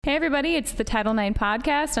Hey everybody, it's the Title IX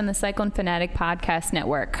podcast on the Cyclone Fanatic Podcast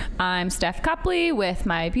Network. I'm Steph Copley with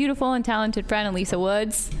my beautiful and talented friend Elisa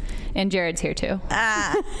Woods, and Jared's here too.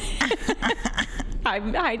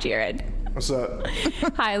 Hi Jared. What's up?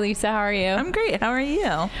 Hi Lisa, how are you? I'm great. How are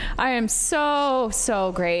you? I am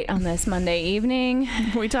so great on this Monday evening.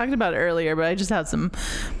 We talked about it earlier, but I just had some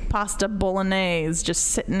pasta bolognese just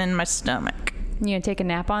sitting in my stomach. You gonna take a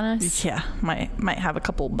nap on us? Yeah, might have a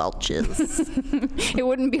couple belches. It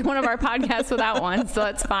wouldn't be one of our podcasts without one, so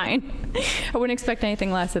that's fine. I wouldn't expect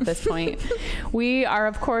anything less at this point. We are,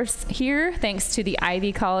 of course, here thanks to the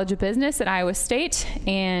Ivy College of Business at Iowa State,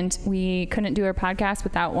 and we couldn't do our podcast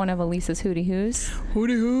without one of Elisa's Hootie Hoos.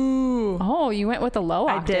 Hootie hoo! Oh, you went with a low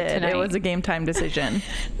octave I did. tonight. It was a game time decision.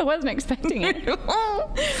 I wasn't expecting it.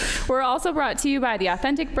 We're also brought to you by the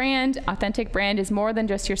Authentic Brand. Authentic Brand is more than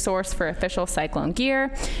just your source for official Cyclone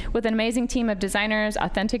gear. With an amazing team of designers,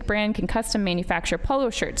 Authentic Brand can custom manufacture polo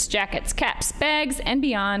shirts, jackets, caps, bags, and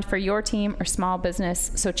beyond for your team or small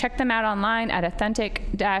business. So check them out online at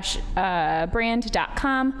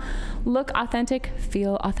authentic-brand.com. Look authentic,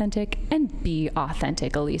 feel authentic, and be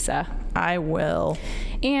authentic, Elisa. I will.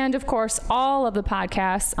 And of course, all of the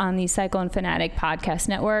podcasts on the Cyclone Fanatic Podcast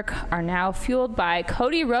Network are now fueled by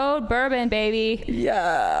Cody Road Bourbon, baby.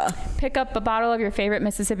 Yeah. Pick up a bottle of your favorite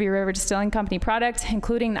Mississippi River Distilling Company product,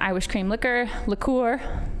 including the Irish Cream liqueur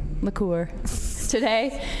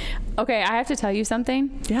today. Okay, I have to tell you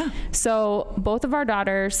something. Yeah. So both of our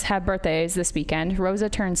daughters have birthdays this weekend. Rosa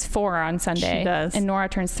turns 4 on Sunday. She does. And Nora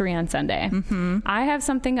turns 3 on Sunday. Mm-hmm. I have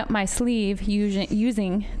something up my sleeve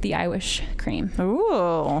using the Irish Cream.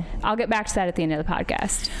 Ooh. I'll get back to that at the end of the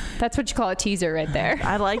podcast. That's what you call a teaser right there.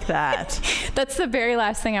 I like that. That's the very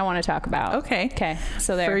last thing I want to talk about. Okay. Okay,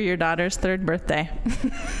 so there. For your daughter's 3rd birthday.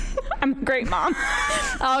 I'm a great mom.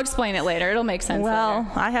 I'll explain it later. It'll make sense Well,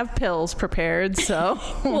 later. I have pills prepared, so.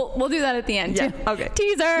 We'll do that at the end, Yeah, too. okay.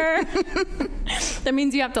 Teaser! That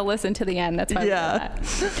means you have to listen to the end. That's why Yeah. we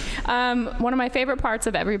do that. One of my favorite parts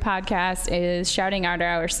of every podcast is shouting out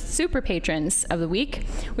our super patrons of the week.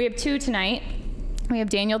 We have 2 tonight. We have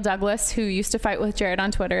Daniel Douglas, who used to fight with Jared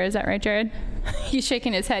on Twitter. Is that right, Jared? He's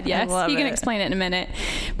shaking his head, yes. He can explain it in a minute.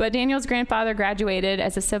 But Daniel's grandfather graduated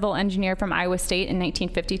as a civil engineer from Iowa State in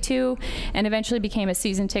 1952 and eventually became a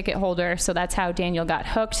season ticket holder, so that's how Daniel got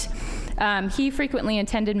hooked. He frequently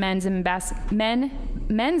attended men's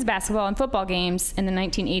basketball and football games in the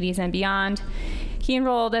 1980s and beyond. He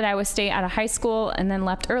enrolled at Iowa State out of high school and then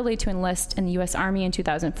left early to enlist in the U.S. Army in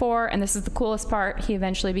 2004. And this is the coolest part. He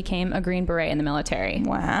eventually became a Green Beret in the military.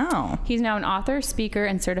 Wow. He's now an author, speaker,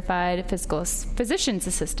 and certified physician's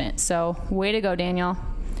assistant. So way to go, Daniel.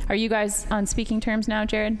 Are you guys on speaking terms now,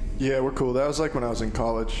 Jared? Yeah, we're cool. That was like when I was in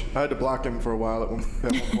college. I had to block him for a while at one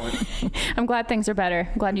point. I'm glad things are better.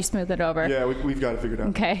 I'm glad you smoothed it over. Yeah, we've got it figured out.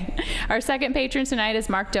 Okay. Our second patron tonight is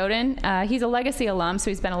Mark Doden. He's a Legacy alum,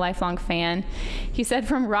 so he's been a lifelong fan. He said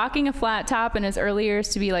from rocking a flat top in his early years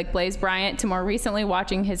to be like Blaze Bryant to more recently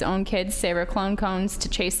watching his own kids savor clone cones to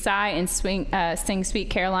chase Psy and sing Sweet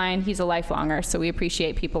Caroline, he's a lifelonger, so we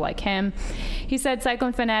appreciate people like him. He said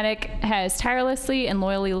Cyclone Fanatic has tirelessly and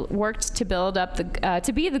loyally worked to build up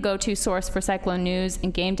to be the go-to source for Cyclone news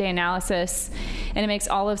and game day analysis, and it makes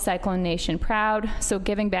all of Cyclone Nation proud. So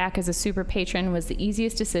giving back as a super patron was the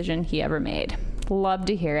easiest decision he ever made. Love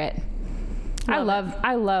to hear it. I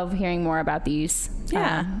love hearing more about these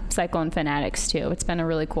Cyclone Fanatics too. It's been a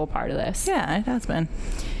really cool part of this. Yeah, it has been.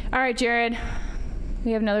 All right, Jared,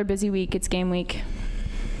 we have another busy week. It's game week.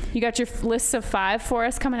 You got your lists of 5 for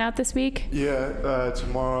us coming out this week? Yeah,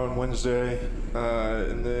 tomorrow and Wednesday,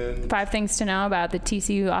 and then 5 things to know about the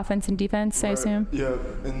TCU offense and defense, I assume? Yeah,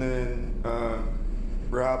 and then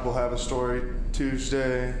Rob will have a story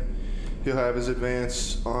Tuesday. He'll have his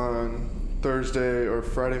advance on Thursday or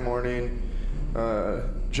Friday morning.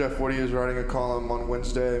 Jeff Woody is writing a column on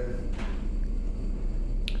Wednesday.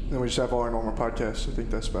 Then we just have all our normal podcasts. I think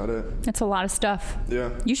that's about it. It's a lot of stuff. Yeah.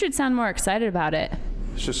 You should sound more excited about it.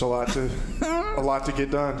 It's just a lot to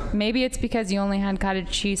get done. Maybe it's because you only had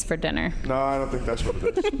cottage cheese for dinner. No, I don't think that's what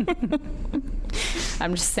it is.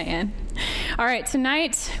 I'm just saying. All right,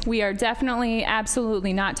 tonight we are definitely,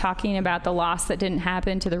 absolutely not talking about the loss that didn't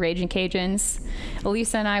happen to the Raging Cajuns.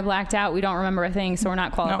 Elisa and I blacked out. We don't remember a thing, so we're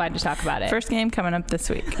not qualified to talk about it. First game coming up this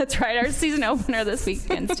week. That's right. Our season opener this week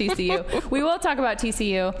against TCU. We will talk about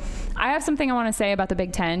TCU. I have something I want to say about the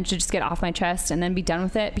Big Ten to just get off my chest and then be done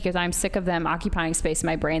with it because I'm sick of them occupying space in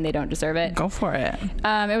my brain. They don't deserve it. Go for it.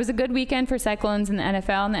 It was a good weekend for Cyclones in the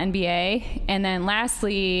NFL and the NBA. And then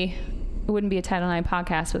lastly, it wouldn't be a Title IX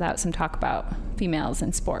podcast without some talk about females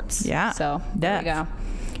in sports. Yeah. So there you go.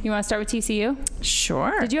 You want to start with TCU?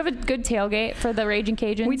 Sure. Did you have a good tailgate for the Raging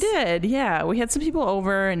Cajuns? We did, yeah. We had some people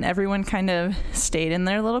over, and everyone kind of stayed in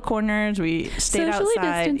their little corners. We stayed Socially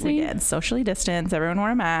outside. distancing. We had socially distanced. Everyone wore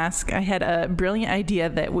a mask. I had a brilliant idea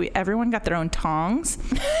that everyone got their own tongs.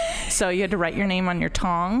 So you had to write your name on your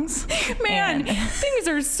tongs. Man, things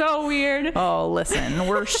are so weird. Oh, listen,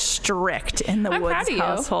 we're strict in the I'm proud Woods of you.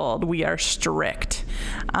 household. We are strict.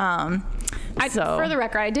 For the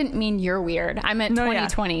record, I didn't mean you're weird. I meant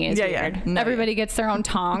 2020 is weird. No, Everybody gets their own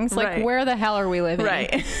tongs. Like, Right. where the hell are we living?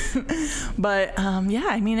 Right. But yeah,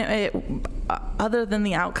 I mean, other than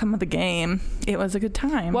the outcome of the game, it was a good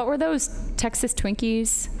time. What were those Texas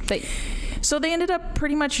Twinkies? So they ended up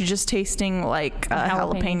pretty much just tasting like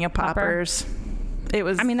jalapeno poppers. It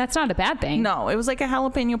was. I mean, that's not a bad thing. No, it was like a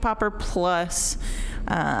jalapeno popper plus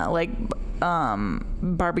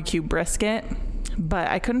barbecue brisket. But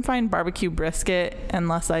I couldn't find barbecue brisket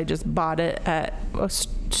unless I just bought it at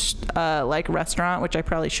a like restaurant, which I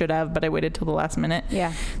probably should have, but I waited till the last minute.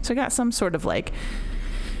 Yeah. So I got some sort of like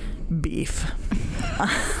beef,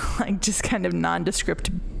 like just kind of nondescript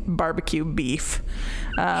barbecue beef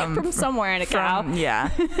From somewhere in a cow. Yeah,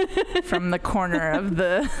 from the corner of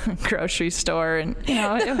the grocery store, and You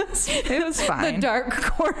know, it was fine. the dark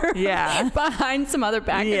corner. Yeah. Behind some other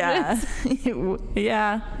packages.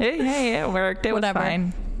 Yeah. It worked. It Whatever. was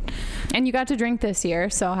fine. And you got to drink this year,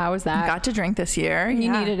 so how was that? Got to drink this year.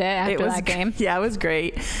 You needed it after was that game. Yeah, it was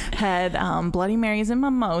great. Had Bloody Marys and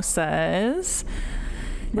mimosas.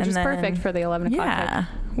 Which is perfect for the 11 o'clock Yeah.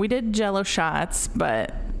 We did Jell-O shots,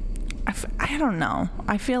 but I don't know.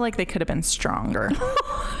 I feel like they could have been stronger.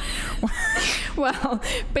 Well,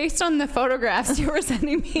 based on the photographs you were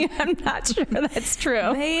sending me, I'm not sure that's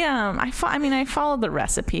true. They, I followed the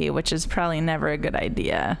recipe, which is probably never a good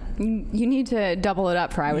idea. You need to double it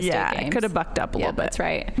up for Iowa State games. Yeah, I could have bucked up a little bit. That's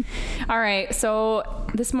right. All right, so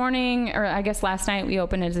this morning, or I guess last night, we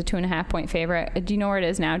opened it as a 2.5-point favorite. Do you know where it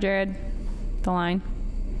is now, Jared? The line?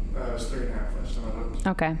 It was 3.5 last time I looked.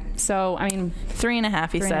 Okay, so, I mean,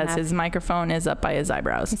 3.5, he says. His microphone is up by his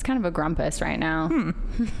eyebrows. he's kind of a grumpus right now.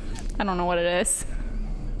 I don't know what it is.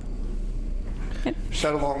 Just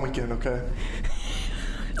had a long weekend, okay?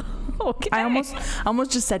 Okay. I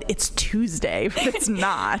almost just said it's Tuesday, but it's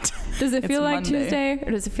not. Does it It's feel like Monday. Tuesday, or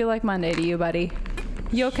does it feel like Monday to you, buddy?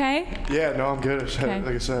 You okay? Yeah, no, I'm good. Okay.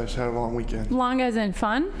 Like I said, I just had a long weekend. Long as in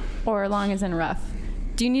fun, or long as in rough?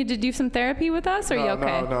 Do you need to do some therapy with us, or are you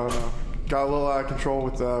okay? No. Got a little out of control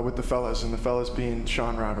with the fellas, and the fellas being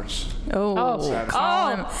Sean Roberts.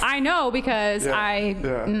 I know because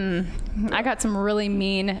Yeah. I got some really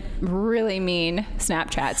mean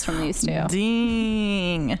Snapchats from these two.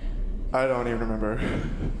 Ding. I don't even remember.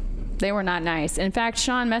 They were not nice. In fact,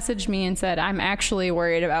 Sean messaged me and said, I'm actually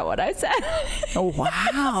worried about what I said. Oh,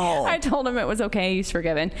 wow. I told him it was okay. He's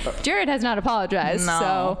forgiven. Jared has not apologized. No.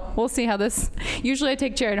 So we'll see how this. Usually I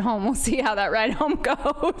take Jared home. We'll see how that ride home I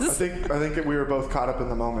goes. think that we were both caught up in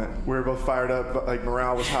the moment. We were both fired up. But, like,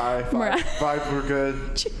 morale was high. Vibes were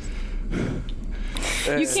good.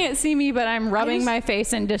 You can't see me, but I'm rubbing my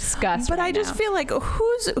face in disgust. But right I just now. feel like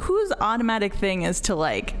whose automatic thing is to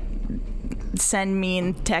like send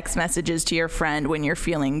mean text messages to your friend when you're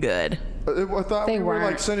feeling good. I thought They we were like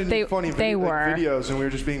weren't. sending They- you funny they were. videos, and we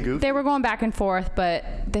were just being goofy. They were going back and forth, but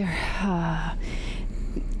they're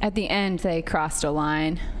at the end they crossed a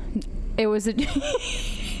line. It was a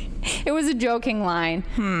it was a joking line.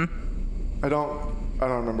 I don't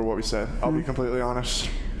remember what we said. I'll be completely honest.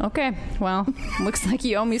 Okay, well, looks like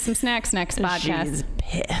you owe me some snacks next podcast. She's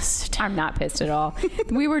pissed. I'm not pissed at all.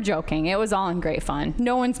 We were joking. It was all in great fun.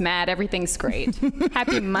 No one's mad. Everything's great.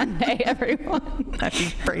 Happy Monday, everyone. Happy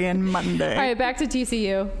friggin' Monday. All right, back to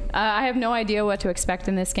TCU. I have no idea what to expect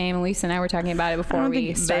in this game. Lisa and I were talking about it before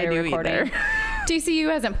we started recording. TCU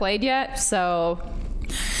hasn't played yet, so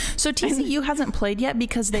TCU hasn't played yet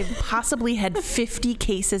because they've possibly had 50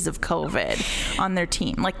 cases of COVID on their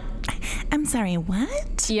team. Like, I'm sorry,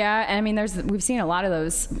 what? yeah. I mean, we've seen a lot of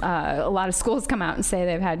those. A lot of schools come out and say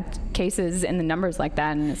they've had cases in the numbers like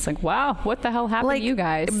that, and it's like, wow, what the hell happened to you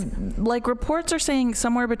guys? Like, reports are saying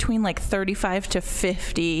somewhere between like 35 to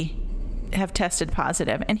 50 have tested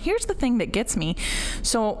positive. And here's the thing that gets me.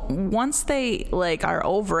 So once they like are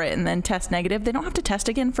over it and then test negative, they don't have to test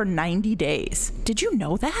again for 90 days. Did you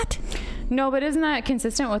know that? No, but isn't that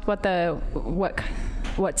consistent with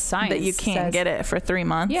what science That you can't says? get it for 3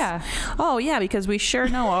 months? Yeah. Oh, yeah, because we sure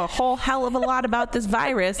know a whole hell of a lot about this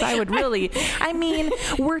virus. I mean,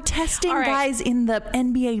 we're testing All right. guys in the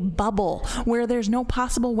NBA bubble where there's no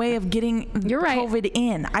possible way of getting You're right. COVID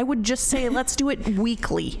in. I would just say let's do it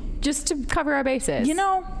weekly. just to cover our bases.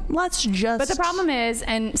 Let's just. But the problem is,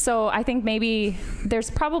 and so I think maybe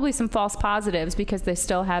there's probably some false positives because they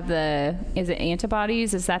still have is it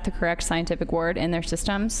antibodies? Is that the correct scientific word in their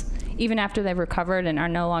systems? Even after they've recovered and are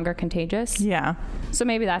no longer contagious? Yeah. So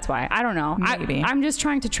maybe that's why. I don't know. Maybe. I'm just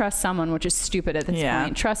trying to trust someone, which is stupid at this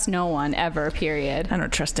point. Trust no one ever, period. I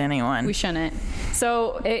don't trust anyone. We shouldn't.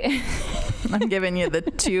 So I'm giving you the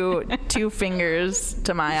two fingers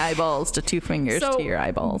to my eyeballs to 2 fingers to your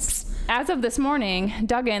eyeballs. As of this morning,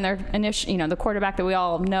 Duggan, their initial, the quarterback that we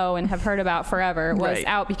all know and have heard about forever, was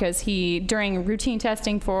out because he, during routine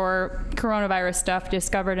testing for coronavirus stuff,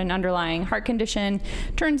 discovered an underlying heart condition.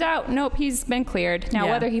 Turns out, nope, he's been cleared. Now,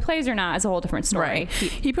 whether he plays or not is a whole different story. Right.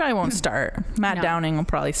 He probably won't start. Matt Downing will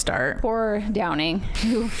probably start. Poor Downing,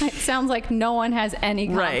 who it sounds like no one has any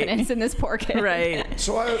confidence in this poor kid. Right.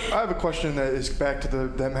 So I have a question that is back to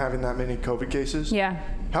them having that many COVID cases. Yeah.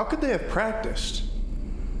 How could they have practiced?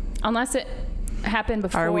 Unless it happened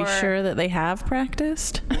before. Are we sure that they have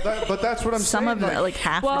practiced? But that's what I'm saying. Some of them, like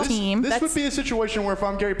half the team. This would be a situation where if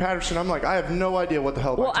I'm Gary Patterson, I'm like, I have no idea what the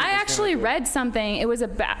hell. Well, I actually read something. It was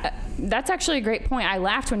that's actually a great point. I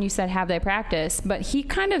laughed when you said have they practiced, but he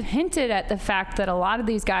kind of hinted at the fact that a lot of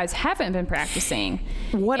these guys haven't been practicing.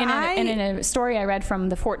 In a story I read from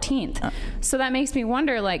the 14th. So that makes me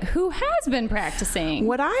wonder, like, who has been practicing?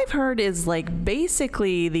 What I've heard is like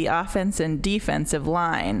basically the offense and defensive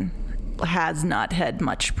line has not had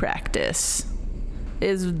much practice,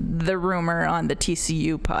 is the rumor on the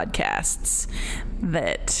TCU podcasts.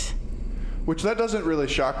 Which that doesn't really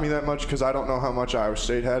shock me that much because I don't know how much Iowa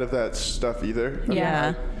State had of that stuff either.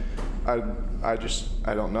 Yeah. I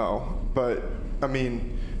don't know. But, I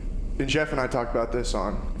mean, and Jeff and I talked about this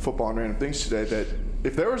on Football and Random Things today, that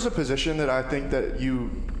if there was a position that I think that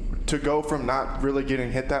to go from not really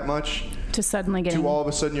getting hit that much to suddenly getting to all of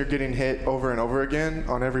a sudden you're getting hit over and over again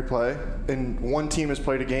on every play, and one team has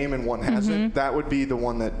played a game and one hasn't, that would be the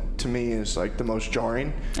one that to me is like the most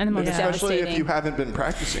jarring and the most especially devastating. if you haven't been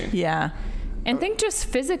practicing. Yeah. And think just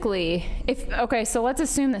physically, so let's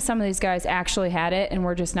assume that some of these guys actually had it and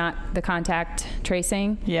we're just not the contact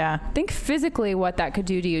tracing. Yeah. Think physically what that could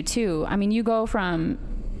do to you too. I mean, you go from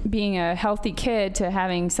being a healthy kid to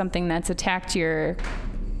having something that's attacked your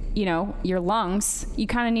lungs. You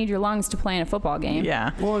kind of need your lungs to play in a football game.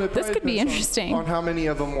 Yeah. Well, this could be interesting. On how many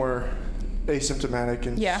of them were asymptomatic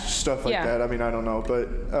and stuff like that. I mean, I don't know, but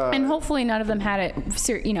and hopefully none of them had it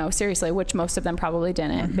seriously, which most of them probably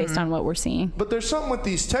didn't based on what we're seeing. But there's something with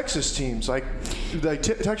these Texas teams, like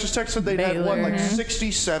Texas Tech said they had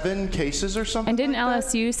 67 cases or something. And didn't like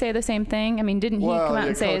LSU say the same thing? I mean, didn't he come out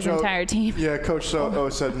and say his entire team? Yeah, Coach O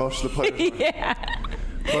said most of the players. Yeah.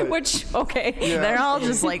 But, they're all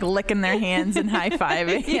just like licking their hands and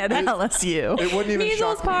high-fiving at LSU. It wouldn't even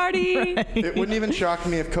Measles shock party. It wouldn't even shock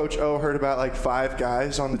me if Coach O heard about like 5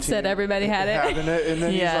 guys on the team said everybody had it, having it, and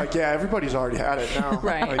then he's like, yeah, everybody's already had it now.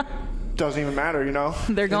 Right. Like, doesn't even matter,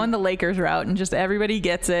 They're going the Lakers route, and just everybody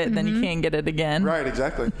gets it, then you can't get it again. Right,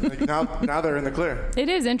 exactly. Like now they're in the clear. It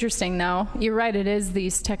is interesting, though. You're right. It is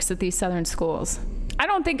these texts at these southern schools. I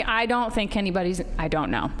don't think anybody's. I don't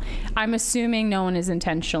know. I'm assuming no one is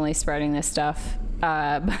intentionally spreading this stuff.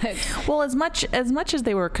 But well, as much as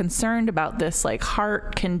they were concerned about this like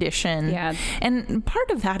heart condition, and part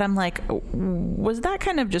of that I'm like, was that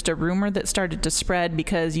kind of just a rumor that started to spread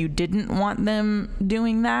because you didn't want them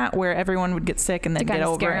doing that, where everyone would get sick and then get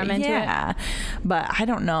over it? Yeah, but I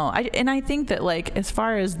don't know. I think that like as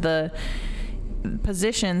far as the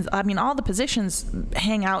positions, I mean, all the positions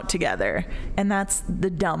hang out together, and that's the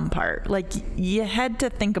dumb part. Like, you had to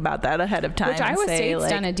think about that ahead of time. Which Iowa State's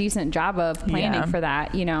done a decent job of planning for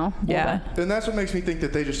that, Yeah. And that's what makes me think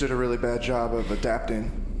that they just did a really bad job of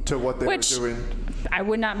adapting to what they were doing. I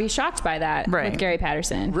would not be shocked by that with Gary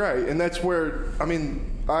Patterson. Right, and that's where, I mean,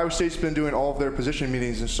 Iowa State's been doing all of their position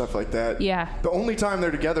meetings and stuff like that. Yeah. The only time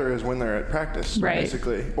they're together is when they're at practice,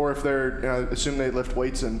 basically. Or if they're, assume they lift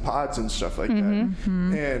weights and pods and stuff like that.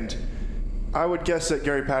 And I would guess that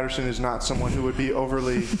Gary Patterson is not someone who would be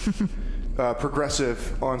overly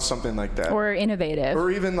progressive on something like that. Or innovative.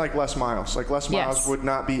 Or even like Les Miles. Like Les Miles would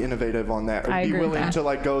not be innovative on that. Or be willing to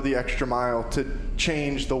like go the extra mile to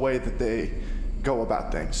change the way that they go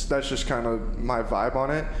about things. That's just kind of my vibe on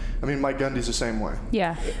it. I mean, Mike Gundy's the same way.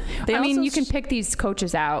 Yeah. I mean, you can pick these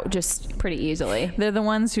coaches out just pretty easily. They're the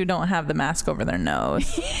ones who don't have the mask over their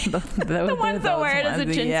nose. the ones that wear it as a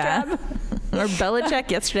chin strap. Or Belichick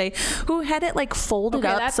yesterday, who had it like folded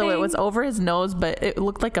up so it was over his nose, but it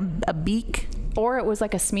looked like a beak. Or it was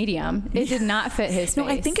like a medium. It did not fit his face. No,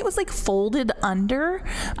 I think it was like folded under.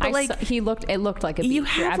 But like it looked like a beach. You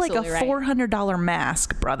have like a $400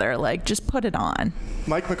 mask, brother. Like, just put it on.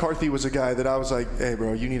 Mike McCarthy was a guy that I was like, hey,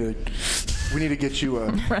 bro, we need to get you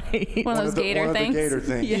a right. one of those gator things. The gator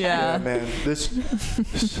things. Yeah, man.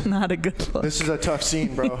 This not a good look. This is a tough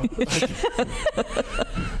scene, bro.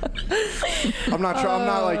 I'm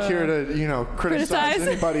not like here to criticize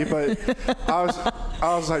anybody, but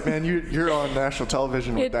I was like, man, you're on national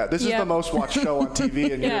television with that. This is the most watched show on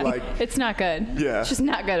TV, and you're like, it's not good. Yeah, it's just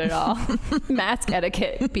not good at all. Mask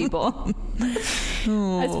etiquette, people.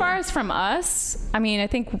 As far as from us, I mean, I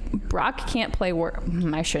think Brock can't play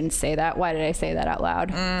I shouldn't say that. Why did I say that out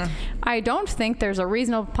loud? I don't think there's a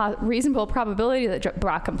reasonable probability that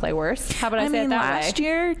Brock can play worse. How about I say it that way? Last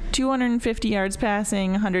year, 250 yards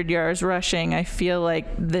passing, 100 yards rushing. I feel like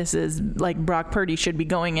this is like Brock Purdy should be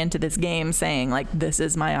going into this game saying like, this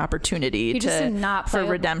is my opportunity for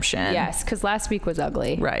redemption. Yes, because last week was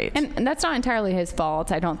ugly. Right. And that's not entirely his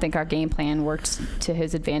fault. I don't think our game plan worked to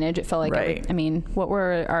his advantage. It felt like what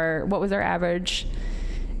was our average?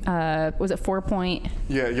 Was it 4 point?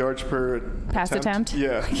 Yeah, yards per pass attempt.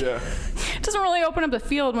 Yeah. It doesn't really open up the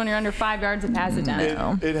field when you're under 5 yards of pass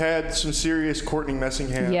attempt. It had some serious Courtney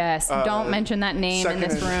Messingham. Yes, don't mention that name in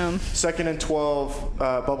this room. 2nd and 12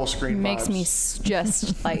 bubble screen makes vibes. Me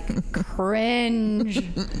just like cringe.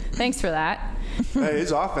 Thanks for that. Hey,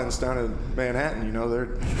 his offense down in Manhattan,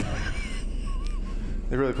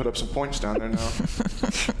 they really put up some points down there now.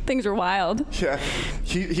 Things are wild. Yeah.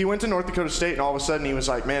 He went to North Dakota State, and all of a sudden he was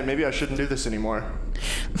like, man, maybe I shouldn't do this anymore.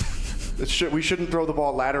 We shouldn't throw the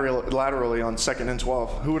ball laterally on 2nd and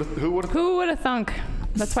 12. Who would have thunk?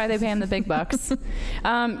 That's why they pay him the big bucks.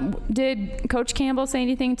 Did Coach Campbell say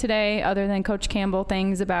anything today other than Coach Campbell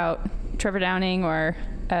things about Trevor Downing or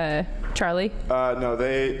Charlie? No,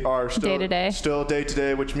 they are still day to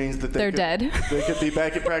day, which means that they're dead. They could be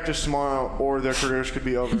back at practice tomorrow, or their careers could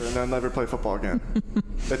be over, and they'll never play football again.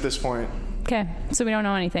 At this point. Okay, so we don't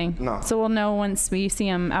know anything. No. So we'll know once we see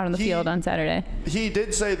him out on the field on Saturday. He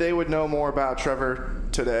did say they would know more about Trevor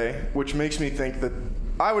today, which makes me think that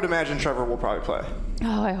I would imagine Trevor will probably play.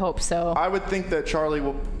 Oh, I hope so. I would think that Charlie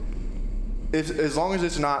will. As long as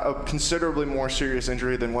it's not a considerably more serious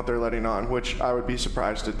injury than what they're letting on, which I would be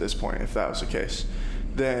surprised at this point if that was the case,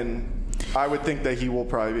 then I would think that he will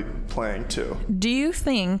probably be playing too. Do you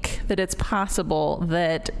think that it's possible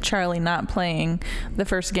that Charlie not playing the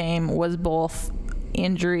first game was both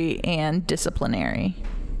injury and disciplinary?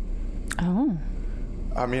 Oh.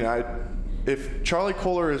 I mean, if Charlie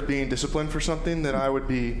Kolar is being disciplined for something, then I would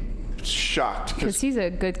be shocked. Because he's a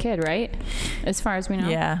good kid, right? As far as we know.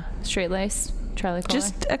 Yeah. Straight-laced Charlie Kolar.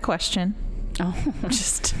 Just a question. Oh.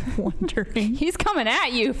 Just wondering. He's coming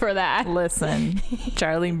at you for that. Listen,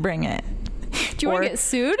 Charlie, bring it. Do you want to get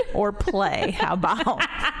sued? Or play. How about?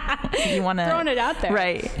 You want to... Throwing it out there.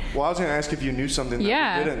 Right. Well, I was going to ask if you knew something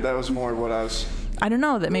that you didn't. That was more what I was... I don't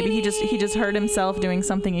know, that maybe he just hurt himself doing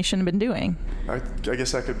something he shouldn't have been doing. I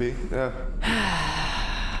guess that could be, yeah.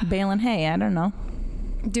 Baling hay, I don't know.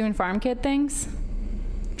 Doing farm kid things?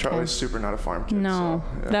 Charlie's super not a farm kid. No.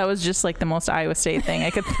 So, yeah. That was just like the most Iowa State thing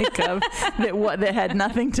I could think of that had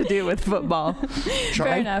nothing to do with football.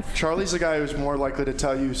 Fair enough. Charlie's the guy who's more likely to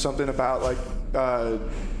tell you something about like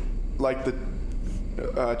the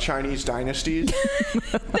Chinese dynasties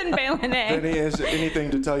than baling hay. than he is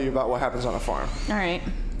anything to tell you about what happens on a farm. All right.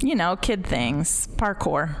 Kid things.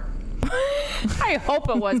 Parkour. I hope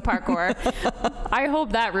it was parkour. I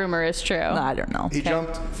hope that rumor is true. No, I don't know. He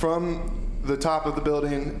jumped from the top of the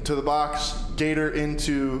building to the box, gator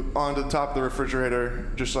onto the top of the refrigerator,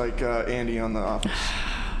 just like Andy on The Office.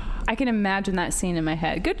 I can imagine that scene in my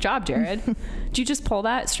head. Good job, Jared. Did you just pull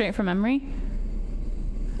that straight from memory?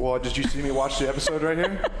 Well, did you see me watch the episode right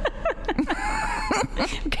here?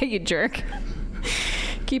 Okay, you jerk.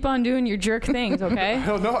 Keep on doing your jerk things, okay? I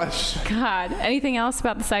don't know. God. Anything else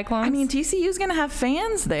about the Cyclones? I mean, TCU's going to have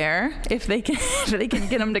fans there if they can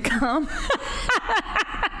get them to come.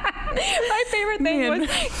 My favorite thing was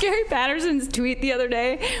Gary Patterson's tweet the other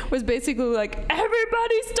day was basically like,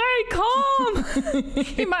 everybody stay calm.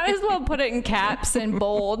 He might as well put it in caps and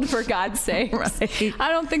bold, for God's sake. Right. I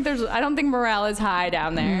don't think morale is high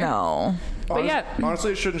down there. No. But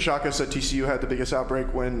honestly, it shouldn't shock us that TCU had the biggest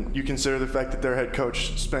outbreak when you consider the fact that their head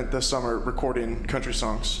coach spent this summer recording country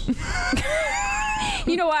songs.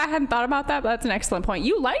 You know what? I hadn't thought about that, but that's an excellent point.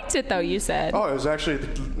 You liked it, though, you said. Oh, it was actually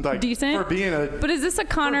like Decent? for being a. But is this a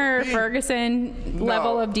Connor Ferguson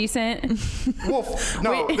level of decent? Well,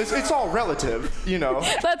 no, it's all relative, you know.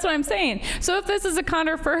 That's what I'm saying. So if this is a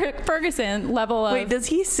Connor Ferguson level of... Wait, does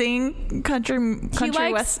he sing country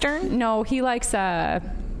western? No, he likes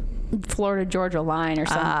Florida Georgia Line or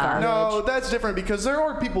some garbage. No, that's different because there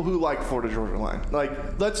are people who like Florida Georgia Line. Like,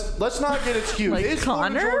 let's not get it skewed. Like Is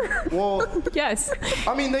Connor? Well, Yes.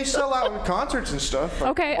 I mean, they sell out concerts and stuff.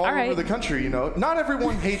 Like, Okay, all all right. over the country, you know. Not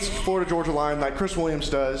everyone hates Florida Georgia Line like Chris Williams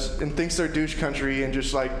does and thinks they're douche country and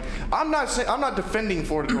just like. I'm not defending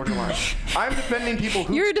Florida Georgia Line. I'm defending people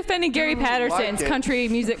who. You're defending Gary do Patterson's like it. country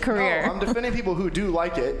music career. No, I'm defending people who do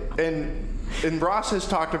like it, and Ross has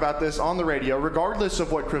talked about this on the radio, regardless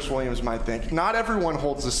of what Chris Williams might think. Not everyone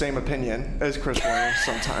holds the same opinion as Chris Williams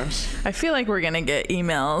sometimes. I feel like we're going to get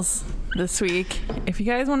emails this week. If you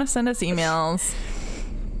guys want to send us emails,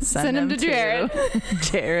 send them to Jared.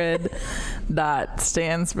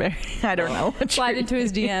 Jared.Stansberry. I don't know. Slide into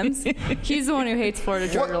his DMs. He's the one who hates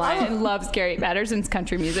Florida Georgia Line and loves Gary Patterson's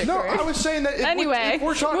country music No, career. I was saying that if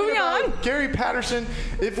we're talking moving about on. Gary Patterson,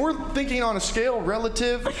 if we're thinking on a scale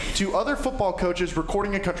relative to other football coaches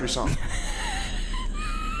recording a country song,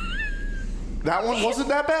 that one wasn't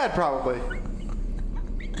that bad, probably.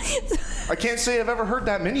 I can't say I've ever heard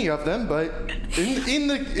that many of them, but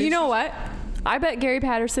You know what? I bet Gary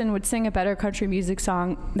Patterson would sing a better country music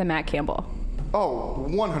song than Matt Campbell. Oh,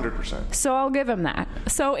 100%. So I'll give him that.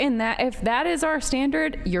 So if that is our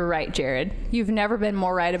standard, you're right, Jared. You've never been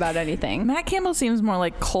more right about anything. Matt Campbell seems more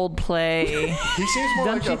like Coldplay. He seems more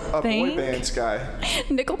Don't like you a boy think? bands guy.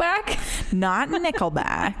 Nickelback? Not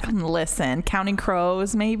Nickelback. Listen, Counting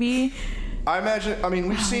Crows, maybe. I mean,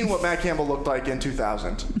 we've seen what Matt Campbell looked like in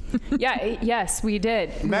 2000. Yes, we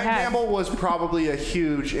did. Matt Campbell was probably a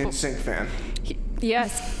huge NSYNC fan.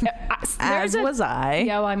 Yes. As was I.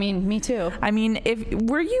 Yeah, well, I mean, me too. I mean,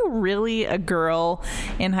 were you really a girl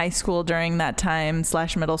in high school during that time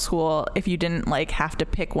 / middle school if you didn't like have to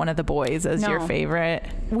pick one of the boys as your No. favorite?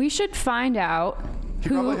 We should find out He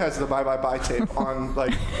probably has the Bye Bye Bye tape on,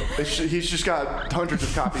 like, he's just got hundreds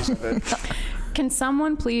of copies of it. Can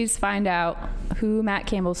someone please find out who Matt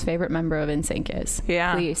Campbell's favorite member of NSYNC is?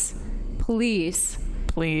 Yeah. Please.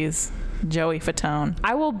 Please. Joey Fatone.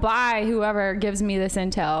 I will buy whoever gives me this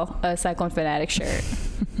intel a Cyclone Fanatic shirt.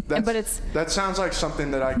 That sounds like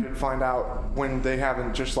something that I could find out when they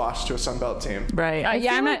haven't just lost to a Sunbelt team. Right.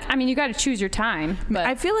 I mean, you got to choose your time. But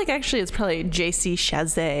I feel like actually it's probably JC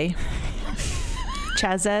Chazé.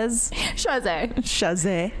 Chazé.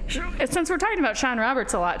 Since we're talking about Sean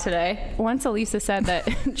Roberts a lot today, once Elisa said that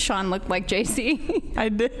Sean looked like JC. I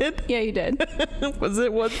did? Yeah, you did. Was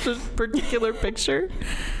it one particular picture?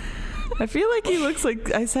 I feel like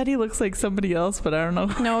I said he looks like somebody else, but I don't know.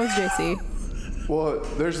 No, it was JC. Well,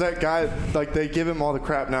 there's that guy, like, they give him all the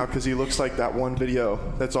crap now because he looks like that one video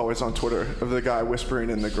that's always on Twitter of the guy whispering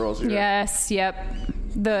in the girl's ear. Yes, yep.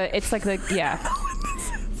 Yeah.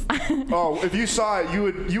 Oh, if you saw it,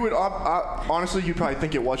 you would honestly, you'd probably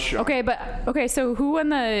think it was Sean. Okay, so who won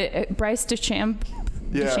the Bryce DeChambeau?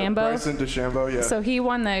 Bryson DeChambeau, yeah. So he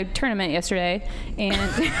won the tournament yesterday, and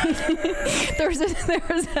there was a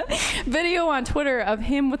video on Twitter of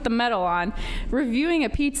him with the medal on, reviewing a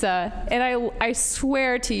pizza, and I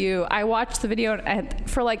swear to you, I watched the video, and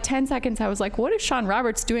for like 10 seconds, I was like, what is Sean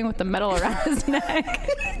Roberts doing with the medal around his neck?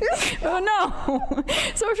 Oh no.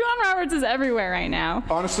 So Sean Roberts is everywhere right now.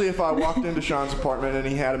 Honestly, if I walked into Sean's apartment and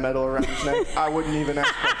he had a medal around his neck, I wouldn't even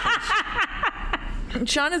ask questions.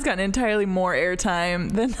 Sean has gotten entirely more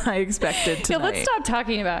airtime than I expected tonight. Yeah, let's stop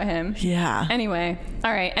talking about him. Yeah. Anyway,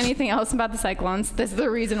 all right. Anything else about the Cyclones? This is the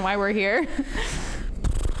reason why we're here.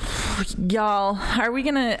 Y'all, are we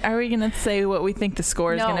gonna say what we think the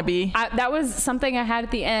score is gonna be? That was something I had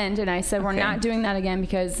at the end, and I said we're not doing that again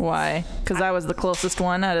because why? Because I was the closest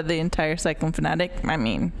one out of the entire Cyclone Fanatic. I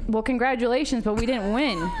mean, well, congratulations, but we didn't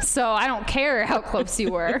win, so I don't care how close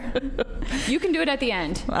you were. You can do it at the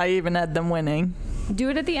end. I even had them winning. Do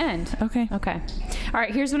it at the end. Okay. All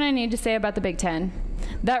right, here's what I need to say about the Big Ten.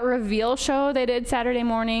 That reveal show they did Saturday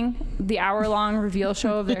morning, the hour-long reveal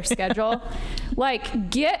show of their schedule, like,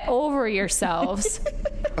 get over yourselves.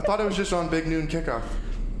 I thought it was just on Big Noon Kickoff.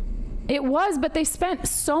 It was, but they spent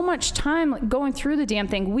so much time going through the damn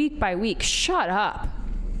thing week by week. Shut up.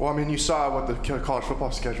 Well, I mean, you saw what the college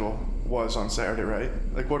football schedule was on Saturday, right?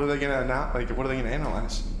 Like, what are they gonna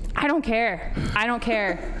analyze? I don't care.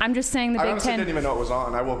 I'm just saying the I Big honestly Ten. didn't even know it was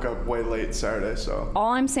on. I woke up way late Saturday, so.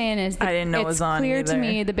 All I'm saying is that I didn't know it was on it's clear to either.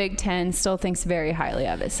 me the Big Ten still thinks very highly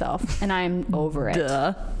of itself, and I'm over it.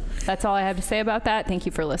 Duh. That's all I have to say about that. Thank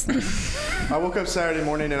you for listening. I woke up Saturday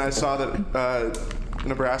morning and I saw that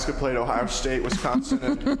Nebraska played Ohio State, Wisconsin,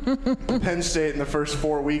 and Penn State in the first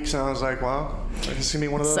 4 weeks, and I was like, well, it's gonna be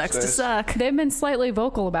one of those Sucks days. to suck. They've been slightly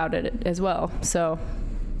vocal about it as well, so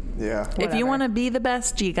Yeah. If you Whatever. want to be the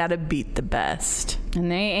best, you got to beat the best.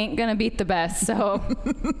 and they ain't gonna beat the best. So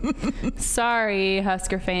sorry,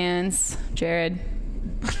 Husker fans. Jared.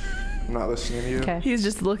 I'm not listening to you. Okay. He's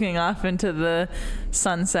just looking off into the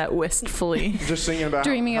sunset wistfully. Just thinking about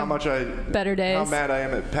Dreaming how of much I better days. how mad I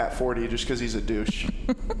am at Pat Forty just because he's a douche.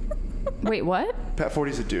 Wait, what? Pat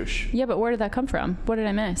Forty's a douche. Yeah, but where did that come from? What did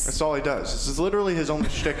I miss? That's all he does. This is literally his only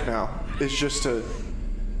shtick now. Is just to.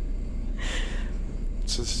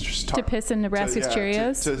 Just talk, To piss in Nebraska's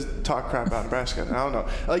Cheerios? To talk crap about Nebraska. I don't know.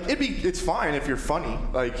 Like it's fine if you're funny.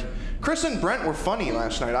 Like Chris and Brent were funny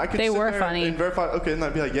last night. I could. They sit were there funny. And verify. Okay, and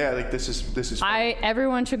I'd be like, yeah, like this is. Funny.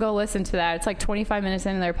 Everyone should go listen to that. It's like 25 minutes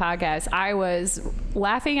into their podcast. I was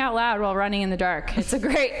laughing out loud while running in the dark. It's a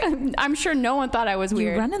great. I'm sure no one thought I was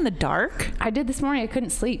weird. You run in the dark? I did this morning. I couldn't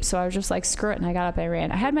sleep, so I was just like, screw it, and I got up and I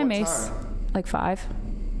ran. I had my What mace time? like 5.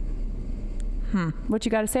 What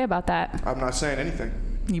you got to say about that? I'm not saying anything.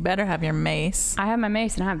 You better have your mace. I have my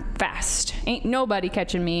mace and I'm fast. Ain't nobody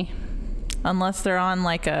catching me. Unless they're on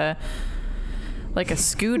like a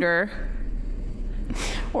scooter.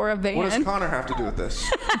 Or a van. What does Connor have to do with this?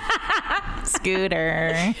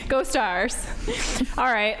 Scooter. Go Stars. All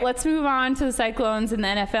right, let's move on to the Cyclones in the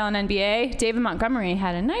NFL and NBA. David Montgomery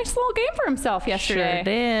had a nice little game for himself yesterday. Sure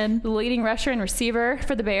did. The leading rusher and receiver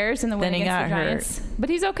for the Bears in the win Then he against the got hurt. Giants. But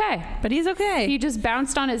he's okay. But he's okay. He just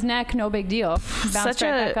bounced on his neck, no big deal. Bounced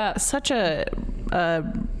right back up.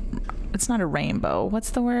 It's not a rainbow.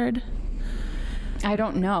 What's the word? I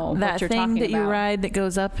don't know That what you're thing talking that you about. ride that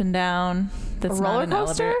goes up and down. That's A roller not an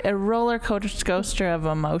coaster? elevator. A roller coaster of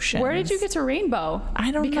emotion. Where did you get to rainbow?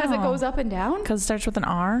 I don't know. Because it goes up and down? Because it starts with an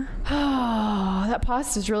R? Oh, that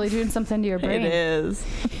pasta's really doing something to your brain. It is.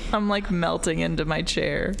 I'm like melting into my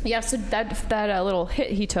chair. Yeah, so that little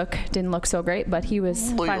hit he took didn't look so great, but he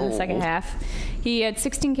was fine in the second half. He had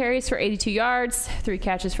 16 carries for 82 yards, 3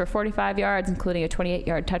 catches for 45 yards, including a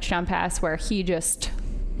 28-yard touchdown pass where he just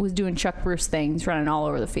was doing Chuck Bruce things, running all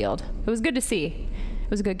over the field. It was good to see. It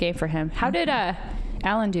was a good game for him. How did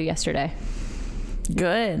Allen do yesterday?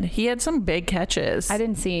 Good. He had some big catches. I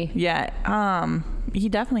didn't see. Yeah. He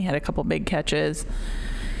definitely had a couple big catches.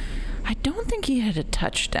 I don't think he had a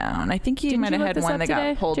touchdown. I think he Didn't might you have look had this one up that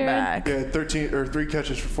today, got pulled Jared? back. Yeah, 3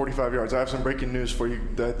 catches for 45 yards. I have some breaking news for you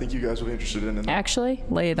that I think you guys will be interested in. Actually?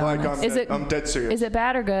 Lay it on Like, us. I'm dead serious. Is it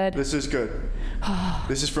bad or good? This is good.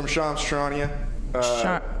 This is from Shams Charania,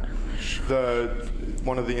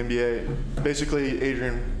 one of the NBA.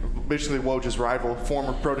 Basically, Woj's rival,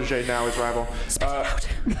 former protege, now his rival.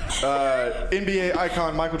 NBA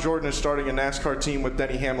icon Michael Jordan is starting a NASCAR team with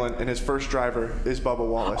Denny Hamlin, and his first driver is Bubba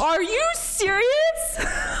Wallace. Are you serious?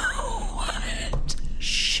 What?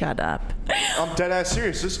 Shut up. I'm dead ass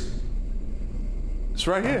serious. It's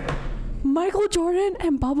right here. Michael Jordan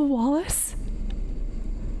and Bubba Wallace?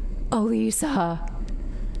 Elisa.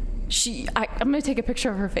 I'm going to take a picture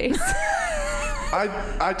of her face.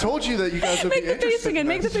 I told you that you guys would be Make the face interested again. in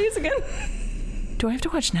Make the this. face again. Do I have to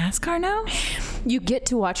watch NASCAR now? You get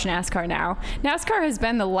to watch NASCAR now. NASCAR has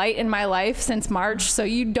been the light in my life since March, so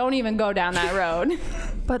you don't even go down that road.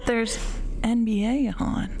 But there's NBA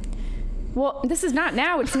on. Well, this is not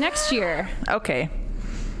now. It's next year. Okay.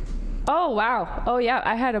 Oh, wow. Oh, yeah.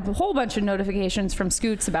 I had a whole bunch of notifications from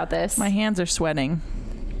Scoots about this. My hands are sweating.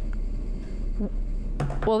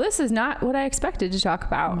 Well, this is not what I expected to talk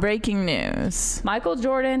about. Breaking news. Michael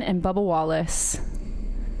Jordan and Bubba Wallace.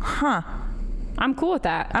 Huh. I'm cool with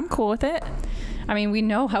that. I'm cool with it. I mean, we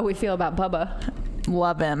know how we feel about Bubba.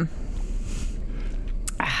 Love him.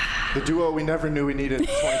 The duo we never knew we needed in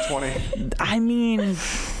 2020. I mean,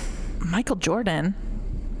 Michael Jordan.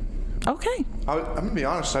 Okay. I'm going to be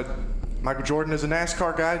honest. Michael Jordan is a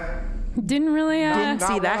NASCAR guy. Didn't really Didn't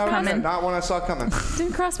see that coming. Not one I saw coming.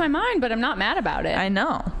 didn't cross my mind, but I'm not mad about it. I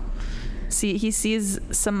know. See, he sees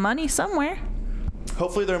some money somewhere.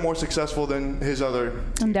 Hopefully they're more successful than his other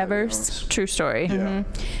Endeavors. True story. Yeah.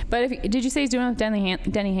 But did you say he's doing it with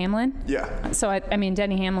Denny Hamlin? Yeah. So I mean,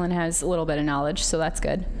 Denny Hamlin has a little bit of knowledge, so that's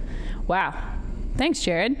good. Wow. Thanks,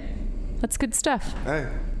 Jared. That's good stuff. Hey.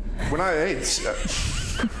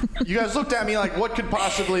 You guys looked at me like, what could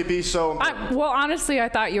possibly be so... Well, honestly, I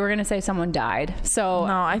thought you were going to say someone died. So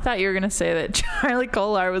No, I thought you were going to say that Charlie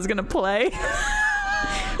Kolar was going to play.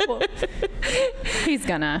 He's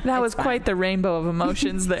gonna. That It's was fine. quite the rainbow of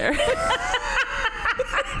emotions there.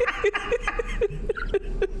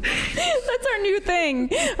 That's our new thing,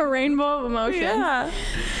 a rainbow of emotions. Yeah.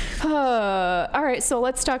 All right, so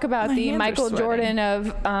let's talk about My the hands are Michael sweating. Jordan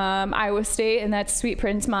of Iowa State, and that's Sweet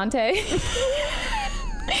Prince Monte,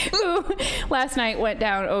 who last night went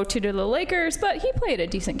down 0-2 to the Lakers, but he played a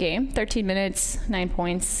decent game. 13 minutes, 9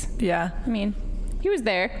 points. Yeah. I mean, he was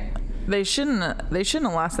there. They shouldn't have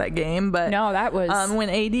lost that game, but No, that was... when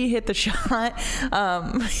AD hit the shot,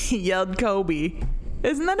 he yelled Kobe.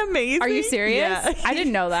 Isn't that amazing? Are you serious? Yeah. I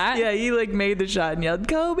didn't know that. Yeah, he like made the shot and yelled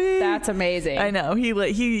Kobe. That's amazing. I know.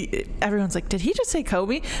 Everyone's like, did he just say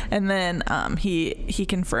Kobe? And then he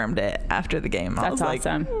confirmed it after the game. I That's was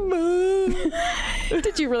awesome. Like, "Boo."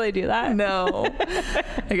 Did you really do that? No.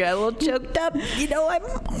 I got a little choked up. You know, I'm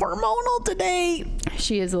hormonal today.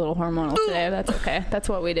 She is a little hormonal today. That's okay. That's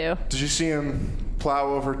what we do. Did you see him plow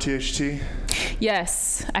over THT?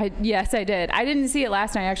 Yes, I did. I didn't see it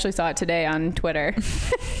last night. I actually saw it today on Twitter.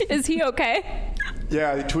 Is he okay?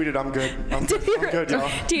 Yeah, he tweeted, "I'm good. I'm good, y'all."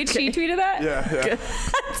 THT tweeted that? Yeah.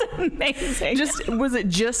 That's amazing. Was it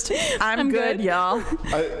just I'm good, y'all?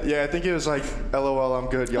 I think it was like, "LOL, I'm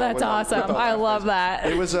good, y'all." That's awesome. I love that.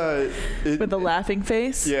 It was With a laughing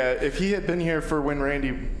face? Yeah, if he had been here for when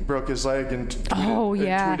Randy broke his leg and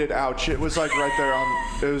tweeted ouch, it was like right there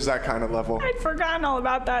on. It was that kind of level. I'd forgotten all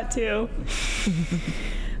about that too.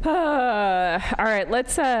 All right,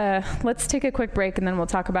 let's take a quick break and then we'll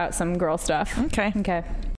talk about some girl stuff. Okay. Okay.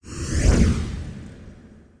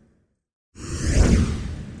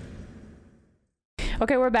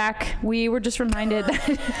 Okay, we're back. We were just reminded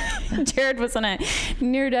that Jared was in a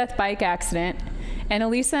near-death bike accident. And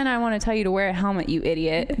Elisa and I want to tell you to wear a helmet, you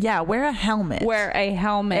idiot. Yeah, wear a helmet. Wear a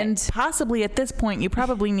helmet. And possibly at this point, you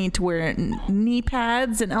probably need to wear knee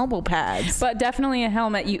pads and elbow pads. But definitely a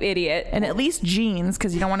helmet, you idiot. And at least jeans,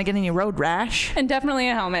 because you don't want to get any road rash. And definitely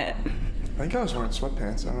a helmet. I think I was wearing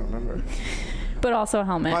sweatpants. I don't remember. But also a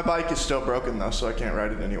helmet. My bike is still broken though, so I can't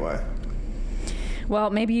ride it anyway. Well,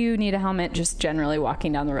 maybe you need a helmet just generally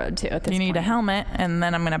walking down the road too at this You need point. a helmet, and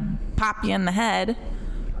then I'm going to pop you in the head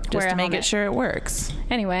just Wear a to make helmet. it sure it works. It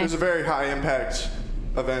Anyway. was a very high impact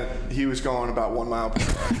event. He was going about 1 mile per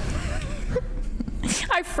hour.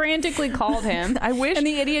 I frantically called him. I wish- And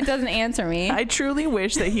the idiot doesn't answer me. I truly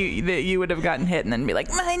wish that you would have gotten hit and then be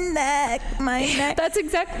like, my neck. That's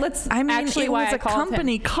I mean, actually it why was I a called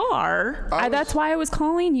company him. car. That's why I was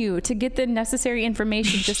calling you, to get the necessary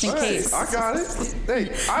information just in Hey, case. I got it. Hey,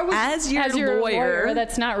 As your As your lawyer,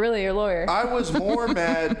 that's not really your lawyer. I was more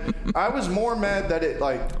mad. I was more mad that it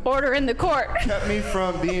like Order in the court. kept me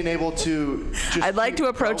from being able to. Just I'd like keep to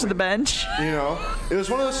approach going. the bench. You know, it was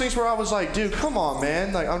one of those things where I was like, dude, come on,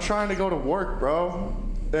 man. Like, I'm trying to go to work, bro.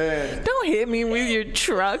 And Don't hit me with your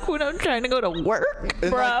truck when I'm trying to go to work, and,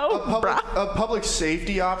 bro. like, a public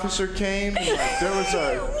safety officer came, and like, there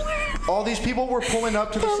was all these people were pulling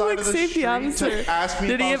up to the side Public of the safety street officer. to ask me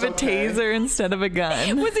Did if he I have a was okay. taser instead of a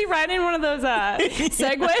gun? Was he riding one of those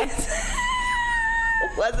Segways?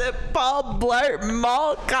 Was it Paul Blart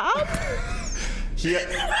Mall Cop? Yeah.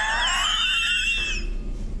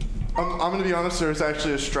 I'm gonna be honest. There's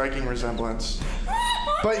actually a striking resemblance.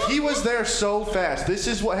 But he was there so fast. This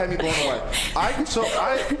is what had me blown away.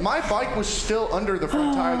 My bike was still under the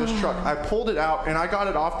front tire of this truck. I pulled it out and I got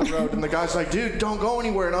it off the road. And the guy's like, "Dude, don't go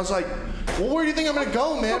anywhere." And I was like, "Well, where do you think I'm gonna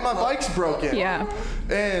go, man? My bike's broken." Yeah.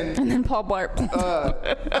 And And then Paul Blart.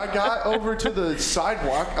 I got over to the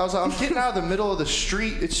sidewalk. I was like, I'm getting out of the middle of the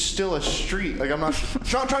street. It's still a street. Like, I'm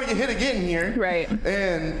trying to get hit again here. Right.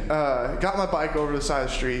 And got my bike over to the side of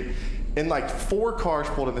the street, and like 4 cars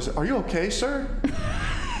pulled in. They said, "Are you okay, sir?"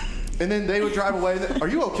 And then they would drive away. Are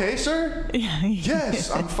you okay, sir? Yes,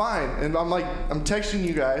 I'm fine. And I'm like, I'm texting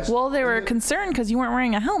you guys. Well, they were concerned because you weren't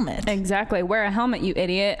wearing a helmet. Exactly. Wear a helmet, you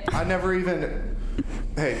idiot. I never even.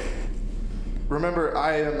 Hey, remember,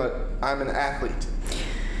 I'm an athlete.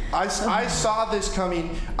 I saw this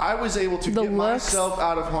coming. I was able to The get looks- myself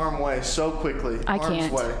out of harm's way so quickly. I Harm's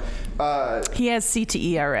can't. way. He has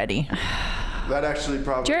CTE already. That actually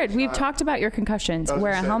probably. Jared, is we've not- talked about your concussions. I was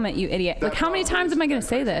Wear a gonna say, helmet, you idiot. that Like, how many probably times am I going to isn't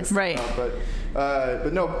say that this? Right.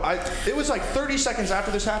 But no, it was like 30 seconds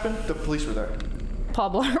after this happened, the police were there.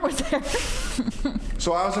 Paul Blart was there.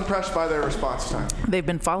 So I was impressed by their response time. They've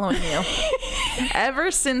been following you.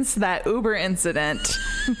 Ever since that Uber incident,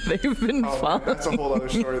 they've been Oh, man, following. that's a whole other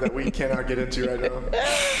story that we cannot get into right now.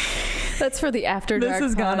 That's for the after This dark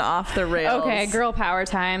has gone pod. off the rails. Okay, girl power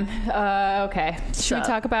time. Okay. Should we So-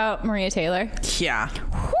 talk about Maria Taylor? Yeah.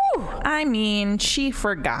 I mean, she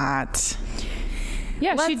forgot.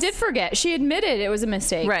 Yeah, she did forget. She admitted it was a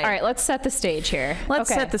mistake. Right. All right, let's set the stage here. Let's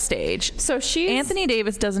set the stage. So Anthony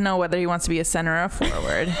Davis doesn't know whether he wants to be a center or a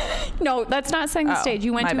forward. No, that's not setting the stage.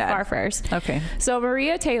 You went too far first. Okay. So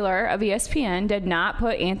Maria Taylor of ESPN did not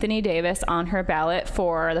put Anthony Davis on her ballot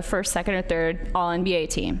for the first, second, or third All-NBA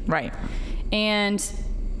team. Right. And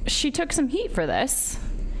she took some heat for this.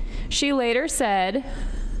 She later said,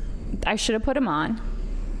 I should have put him on.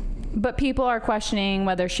 But people are questioning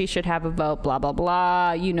whether she should have a vote, blah, blah,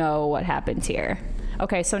 blah. You know what happens here.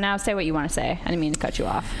 Okay, so now say what you want to say. I didn't mean to cut you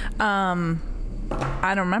off.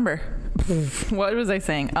 I don't remember. What was I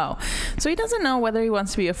saying? Oh, so he doesn't know whether he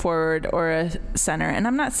wants to be a forward or a center. And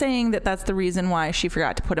I'm not saying that that's the reason why she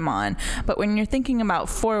forgot to put him on. But when you're thinking about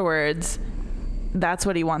forwards, that's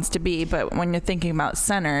what he wants to be. But when you're thinking about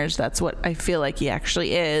centers, that's what I feel like he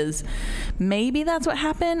actually is. Maybe that's what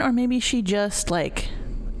happened, or maybe she just like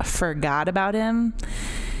forgot about him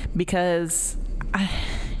because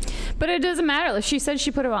but it doesn't matter. She said she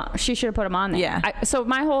put him on. She should have put him on there. Yeah. So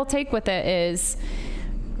my whole take with it is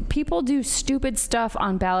people do stupid stuff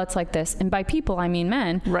on ballots like this, and by people I mean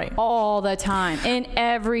men, right, all the time in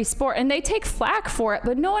every sport, and they take flack for it,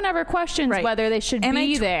 but no one ever questions whether they should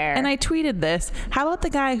be there. And I tweeted this. How about the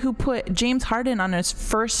guy who put James Harden on his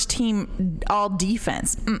first team all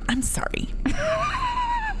defense? I'm sorry.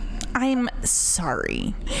 I'm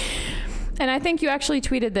sorry. And I think you actually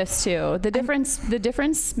tweeted this too. The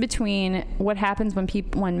difference between what happens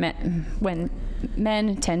when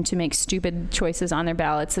men tend to make stupid choices on their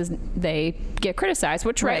ballots is they get criticized,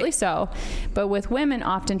 which rightly so. But with women,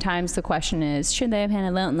 oftentimes the question is, should they have had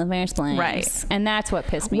a vote in the first place? Right. And that's what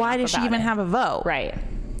pissed me off. Why does she even have a vote? Right.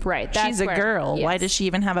 Right. She's a girl. Yes. Why does she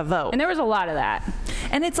even have a vote? And there was a lot of that.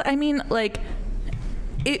 And it's, I mean, like,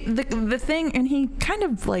 the thing, and he kind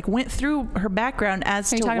of like went through her background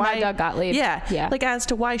as to why. About Doug Gottlieb? Yeah, like as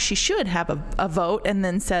to why she should have a vote, and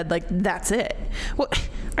then said like that's it. Well,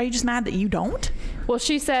 are you just mad that you don't? Well,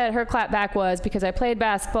 she said her clapback was because I played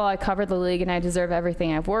basketball, I covered the league, and I deserve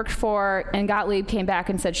everything I've worked for. And Gottlieb came back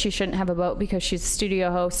and said she shouldn't have a vote because she's a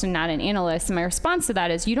studio host and not an analyst. And my response to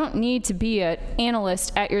that is you don't need to be an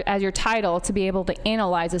analyst as your title to be able to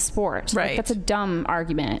analyze a sport. Right. Like, that's a dumb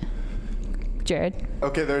argument. Jared?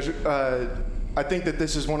 Okay, there's I think that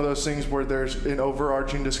this is one of those things where there's an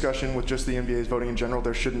overarching discussion with just the NBA's voting in general.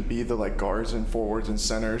 There shouldn't be the like guards and forwards and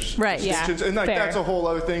centers. Right. Yeah. And like that's a whole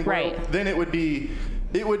other thing. Right. Then it would be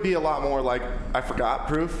a lot more like I forgot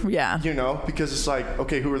proof. Yeah. You know, because it's like,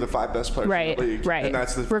 okay, who are the 5 best players in the league? Right. And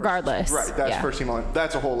that's the regardless. First, right. That's first team on.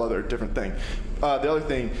 That's a whole other different thing. The other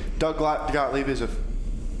thing, Doug Gottlieb is a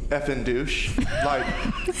effing douche. Like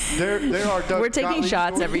there are Doug We're taking Gottlieb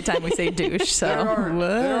shots stories. every time we say douche. So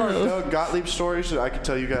there are Doug Gottlieb stories that I could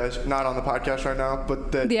tell you guys, not on the podcast right now,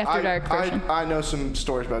 but that the After Dark version. I know some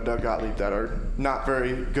stories about Doug Gottlieb that are not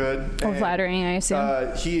very good. Or flattering, I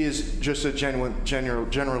assume. He is just a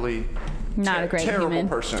generally not a great terrible human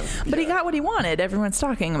person. But he got what he wanted. Everyone's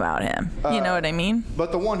talking about him. You know what I mean?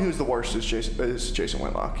 But the one who's the worst is Jason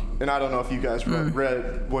Whitlock. And I don't know if you guys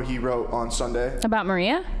read what he wrote on Sunday. About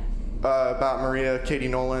Maria? About Maria, Katie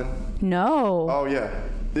Nolan. No. Oh, yeah.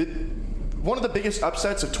 One of the biggest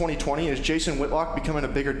upsets of 2020 is Jason Whitlock becoming a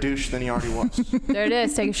bigger douche than he already was. There it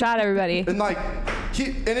is. Take a shot, everybody. And like,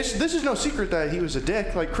 this is no secret that he was a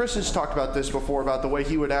dick. Like, Chris has talked about this before, about the way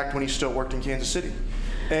he would act when he still worked in Kansas City.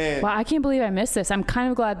 And wow, I can't believe I missed this. I'm kind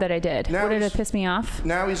of glad that I did. What did it piss me off?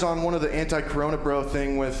 Now he's on one of the anti-Corona bro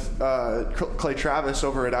thing with Clay Travis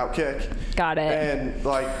over at Outkick. Got it. And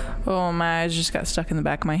like, oh, my eyes just got stuck in the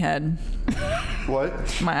back of my head.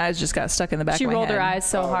 What? My eyes just got stuck in the back of my head. She rolled her eyes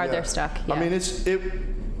so hard they're stuck. Yeah. I mean,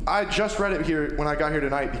 I just read it here when I got here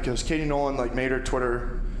tonight because Katie Nolan like made her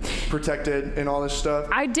Twitter protected and all this stuff.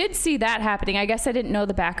 I did see that happening. I guess I didn't know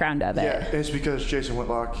the background of it. Yeah, it's because Jason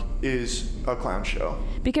Whitlock is a clown show.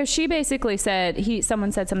 Because she basically said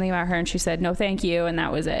someone said something about her and she said no thank you and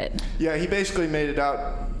that was it. Yeah, he basically made it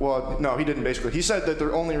out. Well, no, he didn't basically. He said that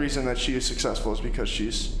the only reason that she is successful is because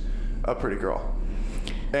she's a pretty girl.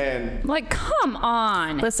 And like, come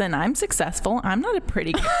on. Listen, I'm successful. I'm not a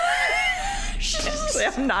pretty girl.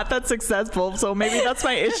 I'm not that successful, so maybe that's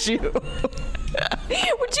my issue.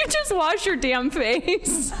 Would you just wash your damn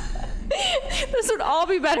face? This would all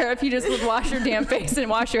be better if you just would wash your damn face and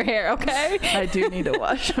wash your hair, okay? I do need to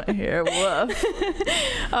wash my hair. Woof.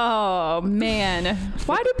 Oh, man.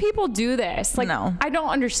 Why do people do this? Like, no. I don't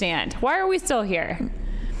understand. Why are we still here?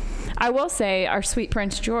 I will say our sweet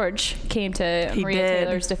Prince George came to Maria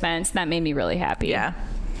Taylor's defense. That made me really happy. Yeah.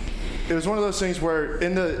 it was one of those things where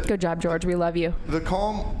Good job, George. We love you. The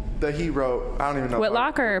calm that he wrote. I don't even know.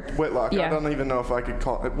 Whitlock Whitlock. Yeah. I don't even know if I could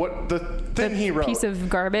call it. What the thing he wrote. Piece of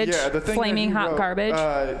garbage. Yeah, the thing flaming that he hot wrote,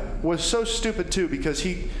 garbage. Was so stupid too, because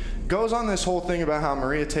he goes on this whole thing about how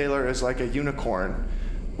Maria Taylor is like a unicorn.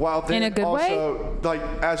 While then In a good also, like,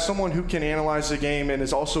 as someone who can analyze the game and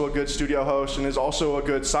is also a good studio host and is also a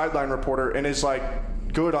good sideline reporter and is like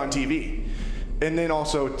good on TV, and then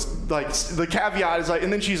also like the caveat is like,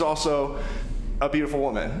 and then she's also a beautiful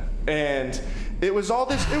woman, and it was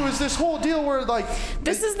this whole deal where like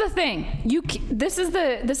this is the thing. This is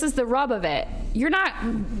the rub of it. You're not.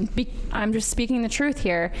 I'm just speaking the truth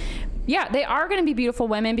here. Yeah, they are going to be beautiful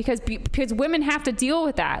women because women have to deal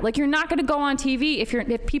with that. Like, you're not going to go on TV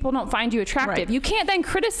if people don't find you attractive. Right. You can't then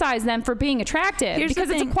criticize them for being attractive because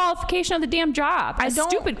it's a qualification of the damn job. A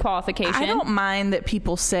stupid qualification. I don't mind that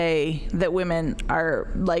people say that women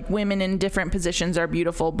in different positions are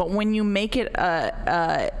beautiful, but when you make it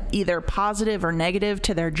either positive or negative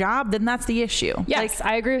to their job, then that's the issue. Yes,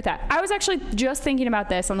 I agree with that. I was actually just thinking about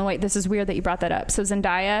this on the way. This is weird that you brought that up. So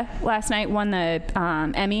Zendaya last night won the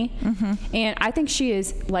Emmy. And I think she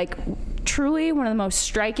is like truly one of the most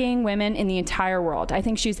striking women in the entire world. I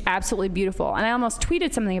think she's absolutely beautiful. And I almost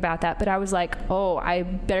tweeted something about that, but I was like, oh, I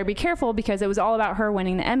better be careful because it was all about her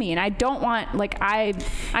winning the Emmy. And I don't want,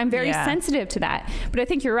 I'm very sensitive to that. But I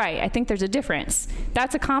think you're right. I think there's a difference.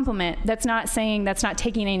 That's a compliment. That's not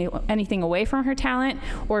taking anything away from her talent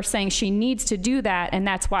or saying she needs to do that and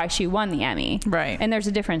that's why she won the Emmy. Right. And there's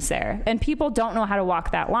a difference there. And people don't know how to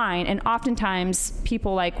walk that line. And oftentimes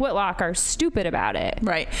people like Whitlock are stupid about it.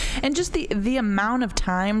 Right. And just the amount of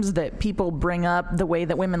times that people bring up the way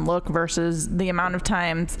that women look versus the amount of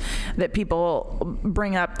times that people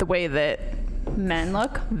bring up the way that men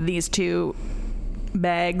look, these two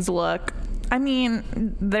bags look. I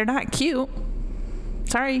mean, they're not cute.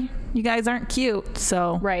 Sorry, you guys aren't cute.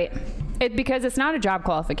 So right, because it's not a job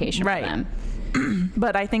qualification for them.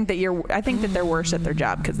 But I think that they're worse at their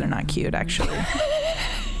job because they're not cute, actually.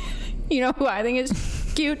 You know who I think is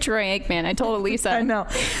cute? Troy Aikman. I told Elisa. I know.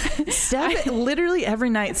 Steph, literally every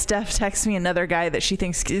night, Steph texts me another guy that she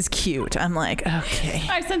thinks is cute. I'm like, okay.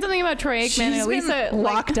 I said something about Troy Aikman. She's and Elisa been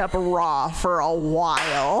locked up raw for a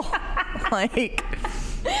while.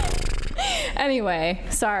 Anyway,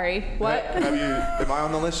 sorry. What? Am I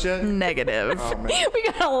on the list yet? Negative. Oh, man. We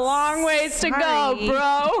got a long ways to go,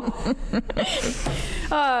 bro.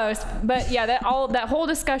 But yeah, that whole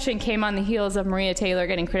discussion came on the heels of Maria Taylor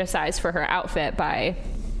getting criticized for her outfit by,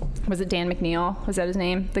 was it Dan McNeil? Was that his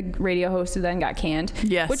name? The radio host who then got canned.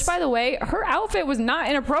 Yes. Which, by the way, her outfit was not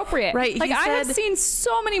inappropriate. Right. I have seen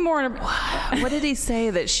so many more. What did he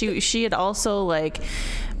say? That she had also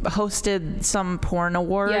hosted some porn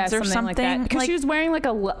awards or something like that, because she was wearing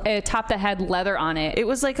a top that had leather on it. It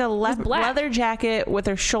was like a leather jacket with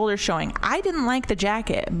her shoulders showing. I didn't like the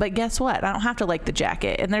jacket, but guess what? I don't have to like the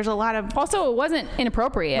jacket. And there's a lot of also it wasn't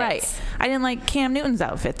inappropriate. Right. I didn't like Cam Newton's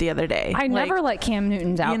outfit the other day. I never liked Cam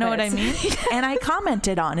Newton's outfit. You know what I mean? And I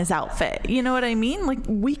commented on his outfit. You know what I mean? Like,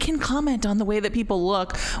 we can comment on the way that people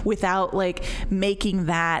look without making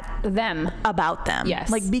that them about them. Yes.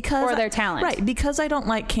 Because or their talent. Right. Because I don't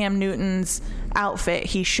like Cam Newton's outfit,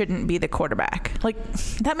 he shouldn't be the quarterback.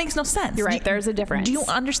 That makes no sense. You're right. There's a difference. Do you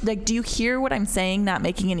understand? Do you hear what I'm saying? Not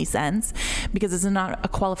making any sense, because it's not a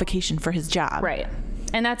qualification for his job. Right.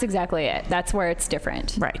 And that's exactly it. That's where it's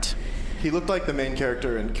different. Right. He looked like the main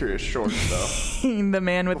character in Curious Shorts, though. The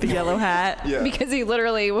man with the yellow hat. Yeah. Because he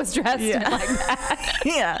literally was dressed like that.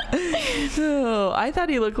 Yeah. Oh, I thought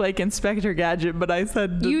he looked like Inspector Gadget, but I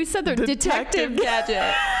said you said the Detective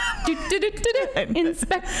Gadget.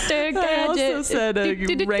 Inspector Gadget. I also said a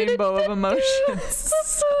rainbow of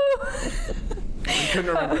emotions. I couldn't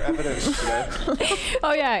remember evidence today.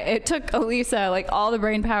 Oh yeah, it took Elisa all the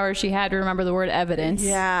brain power she had to remember the word evidence.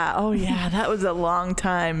 Yeah. Oh yeah, that was a long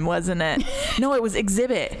time, wasn't it? No, it was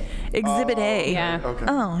Exhibit A. Yeah. Okay.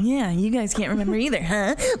 Oh yeah, you guys can't remember either,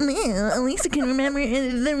 huh? Man, Elisa can remember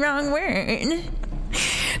the wrong word.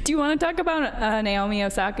 Do you want to talk about Naomi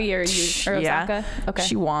Osaka or Osaka? Yeah. Okay.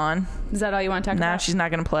 She won. Is that all you want to talk about? No, she's not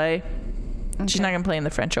going to play. Okay. She's not going to play in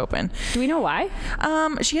the French Open. Do we know why?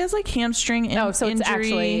 She has hamstring injury. So it's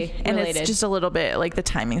actually related. And it's just a little bit, the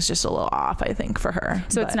timing's just a little off, I think, for her.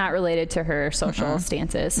 So it's not related to her social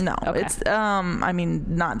stances? No. Okay. It's,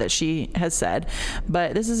 not that she has said,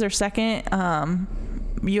 but this is her second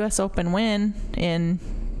U.S. Open win in,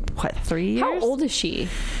 3 years? How old is she?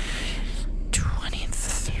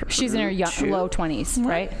 23. She's in her low 20s,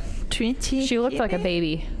 right? 20. She looked like a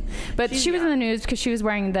baby. But she was in the news because she was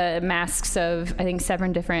wearing the masks of, I think,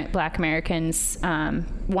 7 different Black Americans,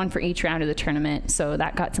 one for each round of the tournament. So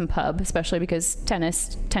that got some pub, especially because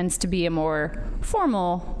tennis tends to be a more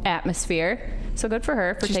formal atmosphere. So good for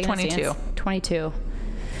her for She's taking 22. a stance. 22.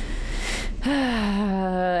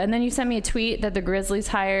 And then you sent me a tweet that the Grizzlies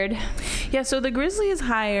hired. Yeah, so the Grizzlies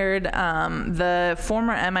hired the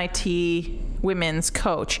former MIT women's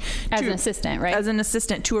coach As an assistant, right? As an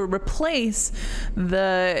assistant to replace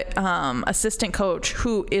the assistant coach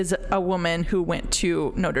who is a woman who went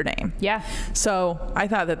to Notre Dame. Yeah. So I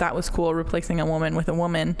thought that was cool, replacing a woman with a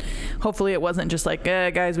woman. Hopefully it wasn't just like,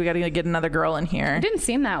 guys, we got to get another girl in here. It didn't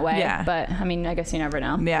seem that way. Yeah. But I mean, I guess you never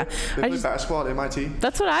know. Yeah. They play basketball at MIT?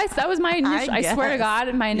 That's what that was my initial, I swear to God,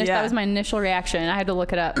 that was my initial reaction. I had to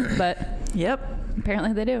look it up, but Yep.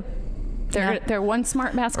 apparently they do. They're one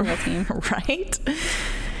smart basketball team. Right.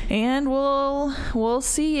 And we'll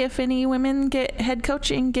see if any women get head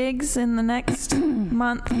coaching gigs in the next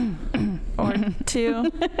month or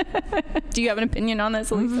 2. Do you have an opinion on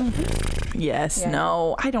this, Elisa? Yes. Yeah.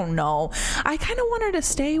 No, I don't know. I kind of want her to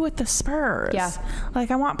stay with the Spurs. Yeah. Like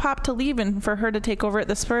I want Pop to leave and for her to take over at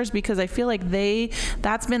the Spurs because I feel like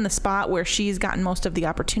that's been the spot where she's gotten most of the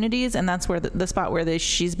opportunities, and that's where the spot where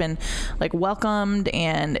she's been like welcomed,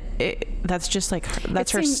 and that's just like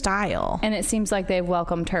that's her style. And it seems like they've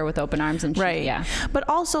welcomed her with open arms and right. Yeah. But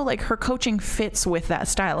also like her coaching fits with that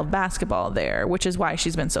style of basketball there, which is why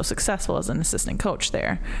she's been so successful as an assistant coach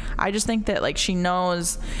there. I just think that like she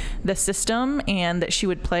knows the system and that she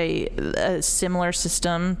would play a similar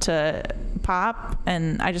system to Pop,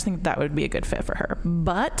 and I just think that would be a good fit for her.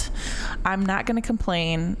 But I'm not going to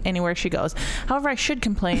complain anywhere she goes. However, I should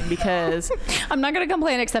complain because I'm not going to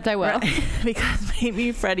complain, except I will. because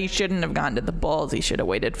maybe Freddie shouldn't have gone to the Bulls. He should have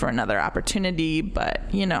waited for another opportunity, but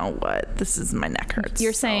you know what? This is my neck hurts.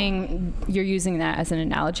 You're saying you're using that as an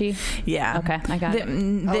analogy? Yeah. Okay, I got it.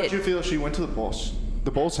 How would you feel if she went to the Bulls?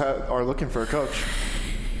 The Bulls are looking for a coach.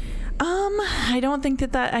 I don't think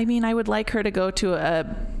that I mean, I would like her to go to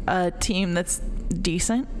a team that's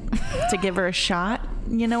decent to give her a shot.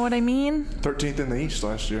 You know what I mean? 13th in the East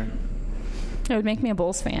last year. It would make me a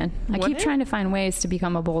Bulls fan. I keep trying to find ways to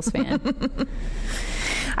become a Bulls fan.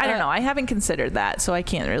 I don't know. I haven't considered that, so I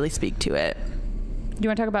can't really speak to it. Do you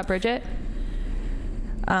want to talk about Bridget?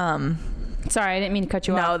 Sorry, I didn't mean to cut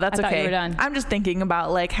you off. No, that's I thought okay. you were done. I'm just thinking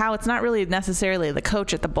about like how it's not really necessarily the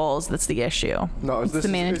coach at the Bulls that's the issue. No, the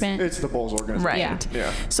management. It's the Bulls organization. Right.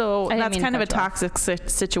 Yeah. So I didn't that's mean to kind of a cut you off. toxic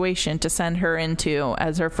situation to send her into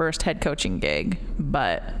as her first head coaching gig.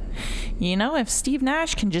 But you know, if Steve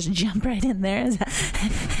Nash can just jump right in there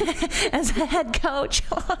as a head coach,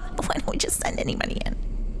 why don't we just send anybody in?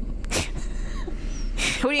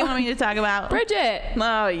 Who do you want me to talk about? Bridget.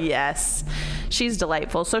 Oh, yes. She's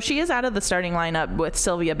delightful. So she is out of the starting lineup with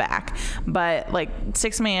Sylvia back, but like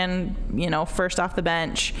 6-man, you know, first off the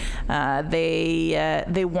bench.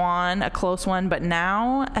 They won a close one, but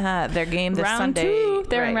now their game this Sunday. Round 2.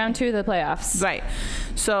 They're in right. round 2 of the playoffs. Right.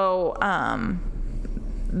 So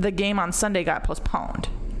the game on Sunday got postponed.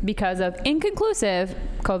 Because of inconclusive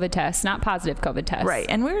COVID tests, not positive COVID tests. Right.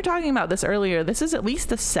 And we were talking about this earlier. This is at least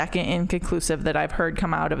the second inconclusive that I've heard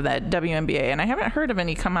come out of that WNBA, and I haven't heard of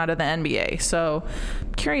any come out of the NBA. So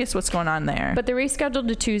curious what's going on there. But they rescheduled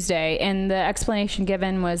to Tuesday, and the explanation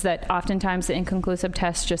given was that oftentimes the inconclusive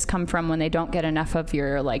tests just come from when they don't get enough of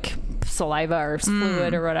your like saliva or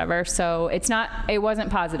fluid or whatever. So it wasn't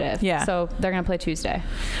positive. Yeah. So they're going to play Tuesday.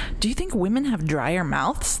 Do you think women have drier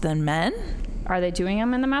mouths than men? Are they doing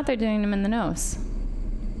them in the mouth or doing them in the nose?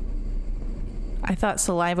 I thought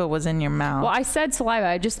saliva was in your mouth. Well, I said saliva.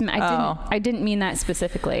 I didn't mean that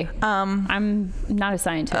specifically. I'm not a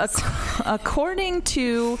scientist. According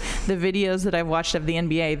to the videos that I've watched of the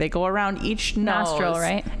NBA, they go around each Nostril, nose,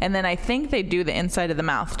 right? And then I think they do the inside of the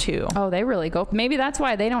mouth too. Oh, they really go. Maybe that's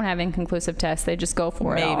why they don't have inconclusive tests. They just go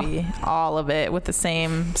for it all. Maybe all of it with the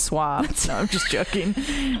same swab. No, I'm just joking.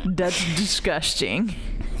 That's disgusting.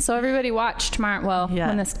 So everybody watch tomorrow. Well, Yeah.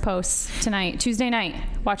 when this posts tonight, Tuesday night,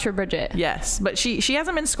 watch for Bridget. Yes, but she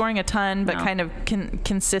hasn't been scoring a ton, but No. kind of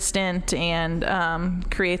consistent and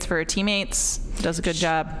creates for her teammates. Does a good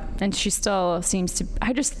job. And she still seems to.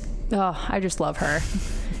 I just love her.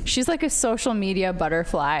 She's like a social media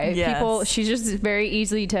butterfly. Yes. She's just very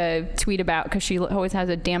easy to tweet about because she always has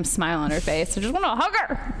a damn smile on her face. I just want to hug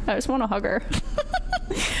her. I just want to hug her.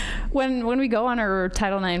 When we go on our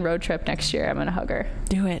Title IX road trip next year, I'm going to hug her.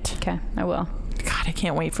 Do it. Okay, I will. God, I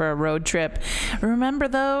can't wait for a road trip. Remember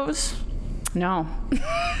those? No.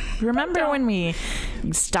 Remember when we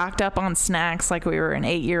stocked up on snacks like we were an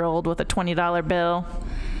 8-year-old with a $20 bill?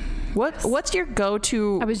 What's your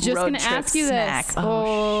go-to I was just road going to trip ask you snack? this.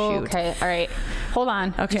 Oh, shoot. Okay. All right. Hold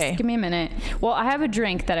on. Okay. Just give me a minute. Well, I have a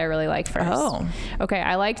drink that I really like first. Oh. Okay.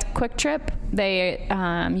 I liked Quick Trip. They,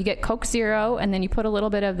 you get Coke Zero, and then you put a little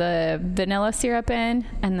bit of the vanilla syrup in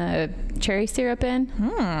and the cherry syrup in.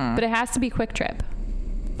 But it has to be Quick Trip.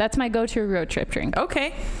 That's my go-to road trip drink.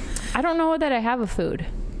 Okay. I don't know that I have a food.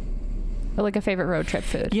 Or like a favorite road trip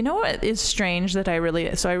food. You know what is strange that I really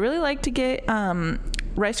like to get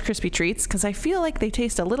Rice Krispie treats because I feel like they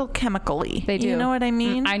taste a little chemically. They do. You know what I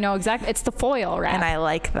mean? I know exactly. It's the foil wrap. And I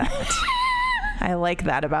like that. I like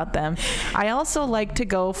that about them. I also like to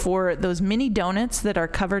go for those mini donuts that are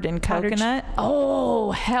covered in coconut.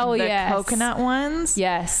 Oh, hell the yes. coconut ones.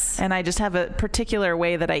 Yes. And I just have a particular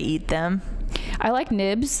way that I eat them. I like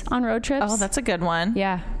nibs on road trips. Oh, that's a good one.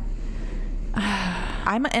 Yeah.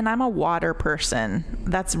 I'm a water person.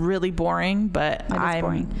 That's really boring, but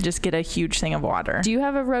I just get a huge thing of water. Do you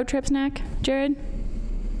have a road trip snack, Jared?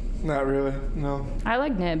 Not really. No. I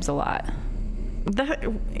like nibs a lot.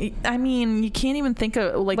 I mean, you can't even think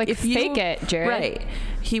of like if you fake it, Jared. Right.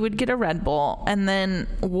 He would get a Red Bull, and then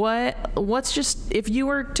what's just if you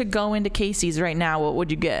were to go into Casey's right now, what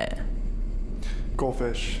would you get?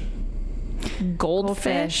 Goldfish.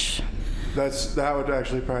 Goldfish. That would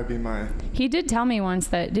actually probably be my. He did tell me once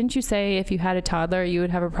that, didn't you say if you had a toddler you would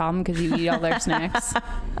have a problem because you eat all their snacks?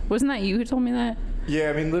 Wasn't that you who told me that? Yeah,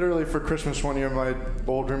 I mean, literally for Christmas one year, my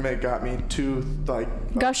old roommate got me two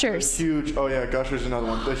Gushers. Huge. Oh yeah, Gushers, another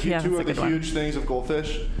one. Two of the huge things of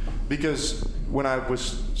Goldfish, because when I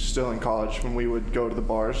was still in college, when we would go to the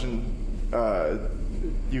bars and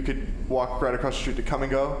you could walk right across the street to Come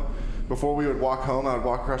and Go. Before we would walk home, I would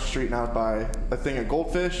walk across the street and I would buy a thing of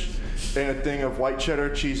Goldfish and a thing of white cheddar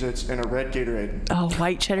Cheez-Its and a red Gatorade. Oh,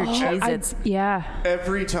 white cheddar Cheez-Its. Yeah.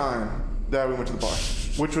 Every time that we went to the bar,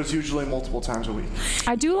 which was usually multiple times a week.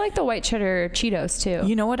 I do like the white cheddar Cheetos too.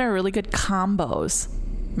 You know what are really good combos?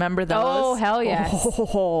 Remember those? Oh, hell yes.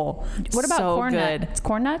 Oh, what about so corn good. nuts?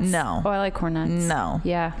 Corn nuts? No. Oh, I like corn nuts. No.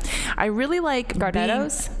 Yeah. I really like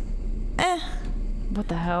Gardettos? What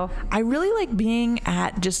the hell? I really like being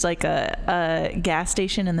at just like a gas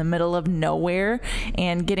station in the middle of nowhere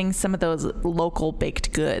and getting some of those local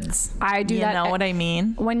baked goods. I do that. You know what I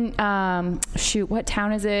mean? When, what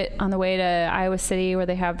town is it on the way to Iowa City where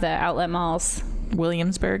they have the outlet malls?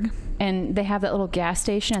 Williamsburg. And they have that little gas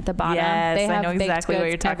station at the bottom. Yes, they have I know exactly what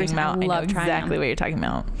you're talking about. I know exactly what you're talking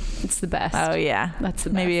about. It's the best. Oh, yeah. That's the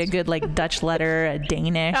best. Maybe a good like Dutch letter, a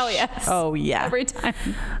Danish. Oh, yes. Oh, yeah. Every time.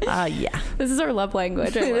 Yeah. This is our love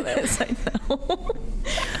language. I love it. I know.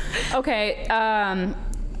 Okay.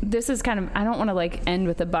 This is kind of, I don't want to like end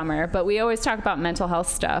with a bummer, but we always talk about mental health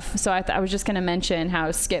stuff. So I was just going to mention how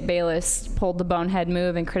Skip Bayless pulled the bonehead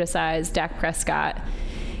move and criticized Dak Prescott.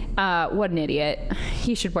 What an idiot.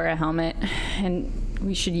 He should wear a helmet and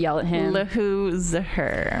we should yell at him. Who's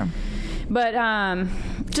her? But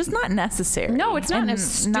just not necessary. No, it's not. It's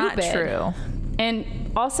stupid. Not true.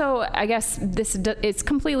 And also, I guess it's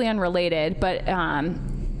completely unrelated, but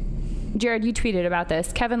Jared, you tweeted about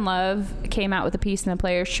this. Kevin Love came out with a piece in the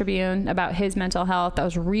Players Tribune about his mental health. That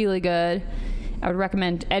was really good. I would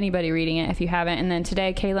recommend anybody reading it if you haven't. And then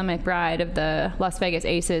today, Kayla McBride of the Las Vegas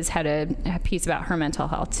Aces had a piece about her mental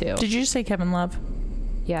health too. Did you just say Kevin Love?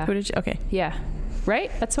 Yeah. Who did you? Okay. Yeah.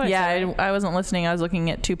 Right? That's what yeah, I said. I wasn't listening. I was looking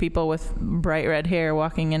at two people with bright red hair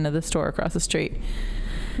walking into the store across the street.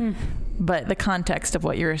 But the context of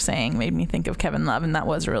what you were saying made me think of Kevin Love, and that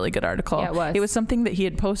was a really good article. Yeah, it was. It was something that he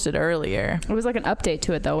had posted earlier. It was like an update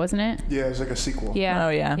to it, though, wasn't it? Yeah, it was like a sequel. Yeah. Oh,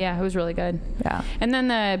 yeah. Yeah, it was really good. Yeah. And then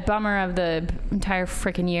the bummer of the entire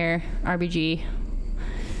freaking year, RBG.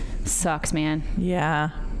 Sucks, man.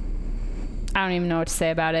 Yeah. I don't even know what to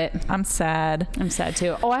say about it. I'm sad. I'm sad,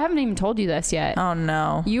 too. Oh, I haven't even told you this yet. Oh,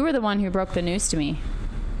 no. You were the one who broke the news to me.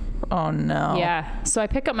 Oh, no. Yeah. So I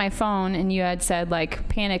pick up my phone and you had said like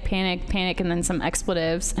panic, panic, panic, and then some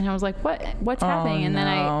expletives. And I was like, what's happening? And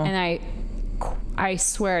no. then I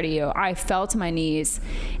swear to you, I fell to my knees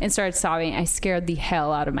and started sobbing. I scared the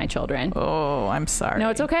hell out of my children. Oh, I'm sorry. No,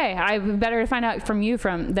 it's okay. I'm better to find out from you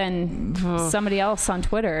than somebody else on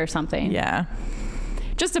Twitter or something. Yeah.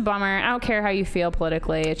 Just a bummer. I don't care how you feel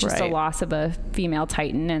politically. It's just a loss of a female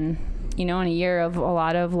Titan. And, in a year of a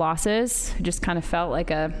lot of losses, it just kind of felt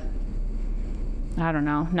like a, I don't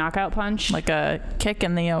know, knockout punch. Like a kick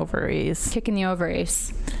in the ovaries. Kick in the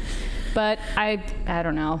ovaries. But I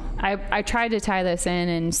don't know. I tried to tie this in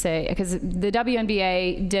and say, because the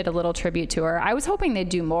WNBA did a little tribute to her. I was hoping they'd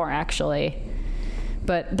do more, actually.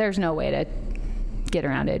 But there's no way to get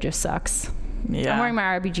around it. It just sucks. Yeah. I'm wearing my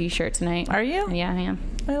RBG shirt tonight. Are you? Yeah, I am.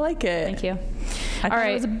 I like it. Thank you. I thought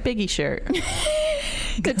right. it was a Biggie shirt.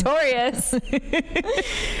 Notorious.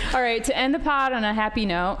 All right, to end the pod on a happy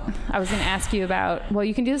note, I was going to ask you about, well,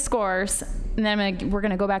 you can do the scores, and then we're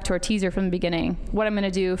going to go back to our teaser from the beginning. What I'm going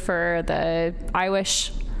to do for the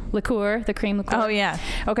Irish liqueur, the cream liqueur. Oh, yeah.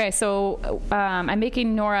 Okay, so I'm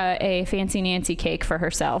making Nora a Fancy Nancy cake for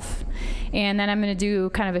herself. And then I'm going to do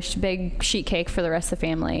kind of a big sheet cake for the rest of the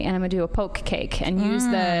family. And I'm going to do a poke cake and use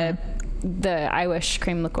the Irish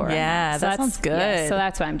cream liqueur. Yeah, so that sounds good. Yeah, so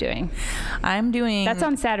that's what I'm doing. That's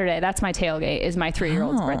on Saturday. That's my tailgate, is my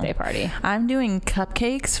 3-year-old's birthday party. I'm doing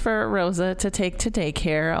cupcakes for Rosa to take to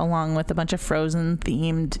daycare, along with a bunch of Frozen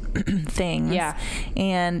themed things. Yeah.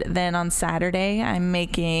 And then on Saturday, I'm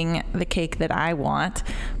making the cake that I want,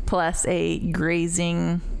 plus a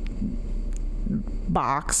grazing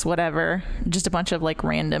box, whatever, just a bunch of like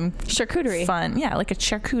random charcuterie fun, like a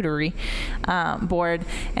charcuterie board.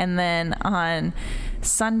 And then on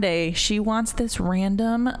Sunday, she wants this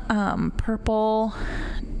random purple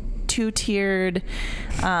 2-tiered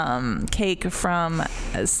cake from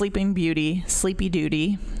Sleeping Beauty. Sleepy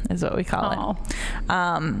Duty is what we call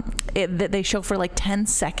it. That they show for like 10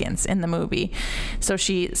 seconds in the movie. So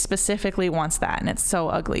she specifically wants that, and it's so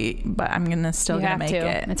ugly, but I'm gonna make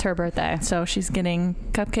it. It's her birthday, so she's getting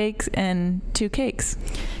cupcakes and 2 cakes.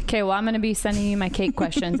 Okay, well, I'm gonna be sending you my cake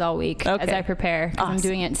questions all week as I prepare. Awesome. I'm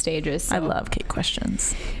doing it in stages. So. I love cake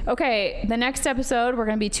questions. Okay, the next episode we're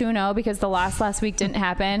gonna be 2-0 because the last week didn't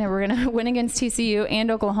happen, and we're gonna win against TCU and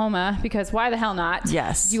Oklahoma, because why the hell not?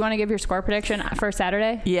 Yes. Do you want to give your score prediction for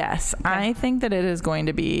Saturday? Yes. Okay. I think that it is going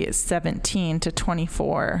to be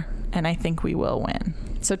 17-24, and I think we will win.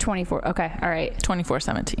 So 24. Okay. All right.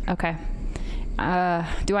 24-17. Okay.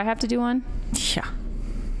 Do I have to do one? Yeah.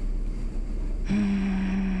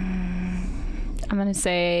 I'm going to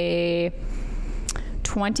say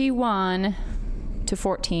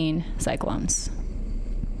 21-14 Cyclones.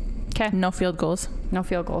 Okay. No field goals. No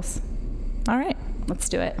field goals. All right. Let's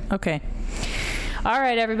do it. Okay. All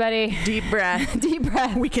right, everybody. Deep breath. Deep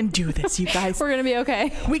breath. We can do this, you guys. We're going to be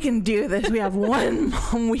okay. We can do this. We have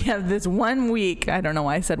this 1 week. I don't know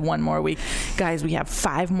why I said one more week. Guys, we have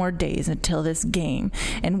 5 more days until this game.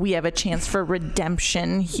 And we have a chance for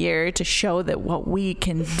redemption here to show that what we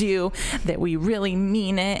can do, that we really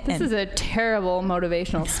mean it. This is a terrible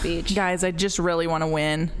motivational speech. Guys, I just really want to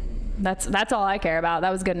win. That's all I care about.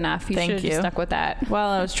 That was good enough. You should have just stuck with that. Well,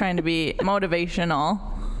 I was trying to be motivational.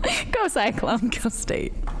 Go Cyclones. Go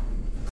State.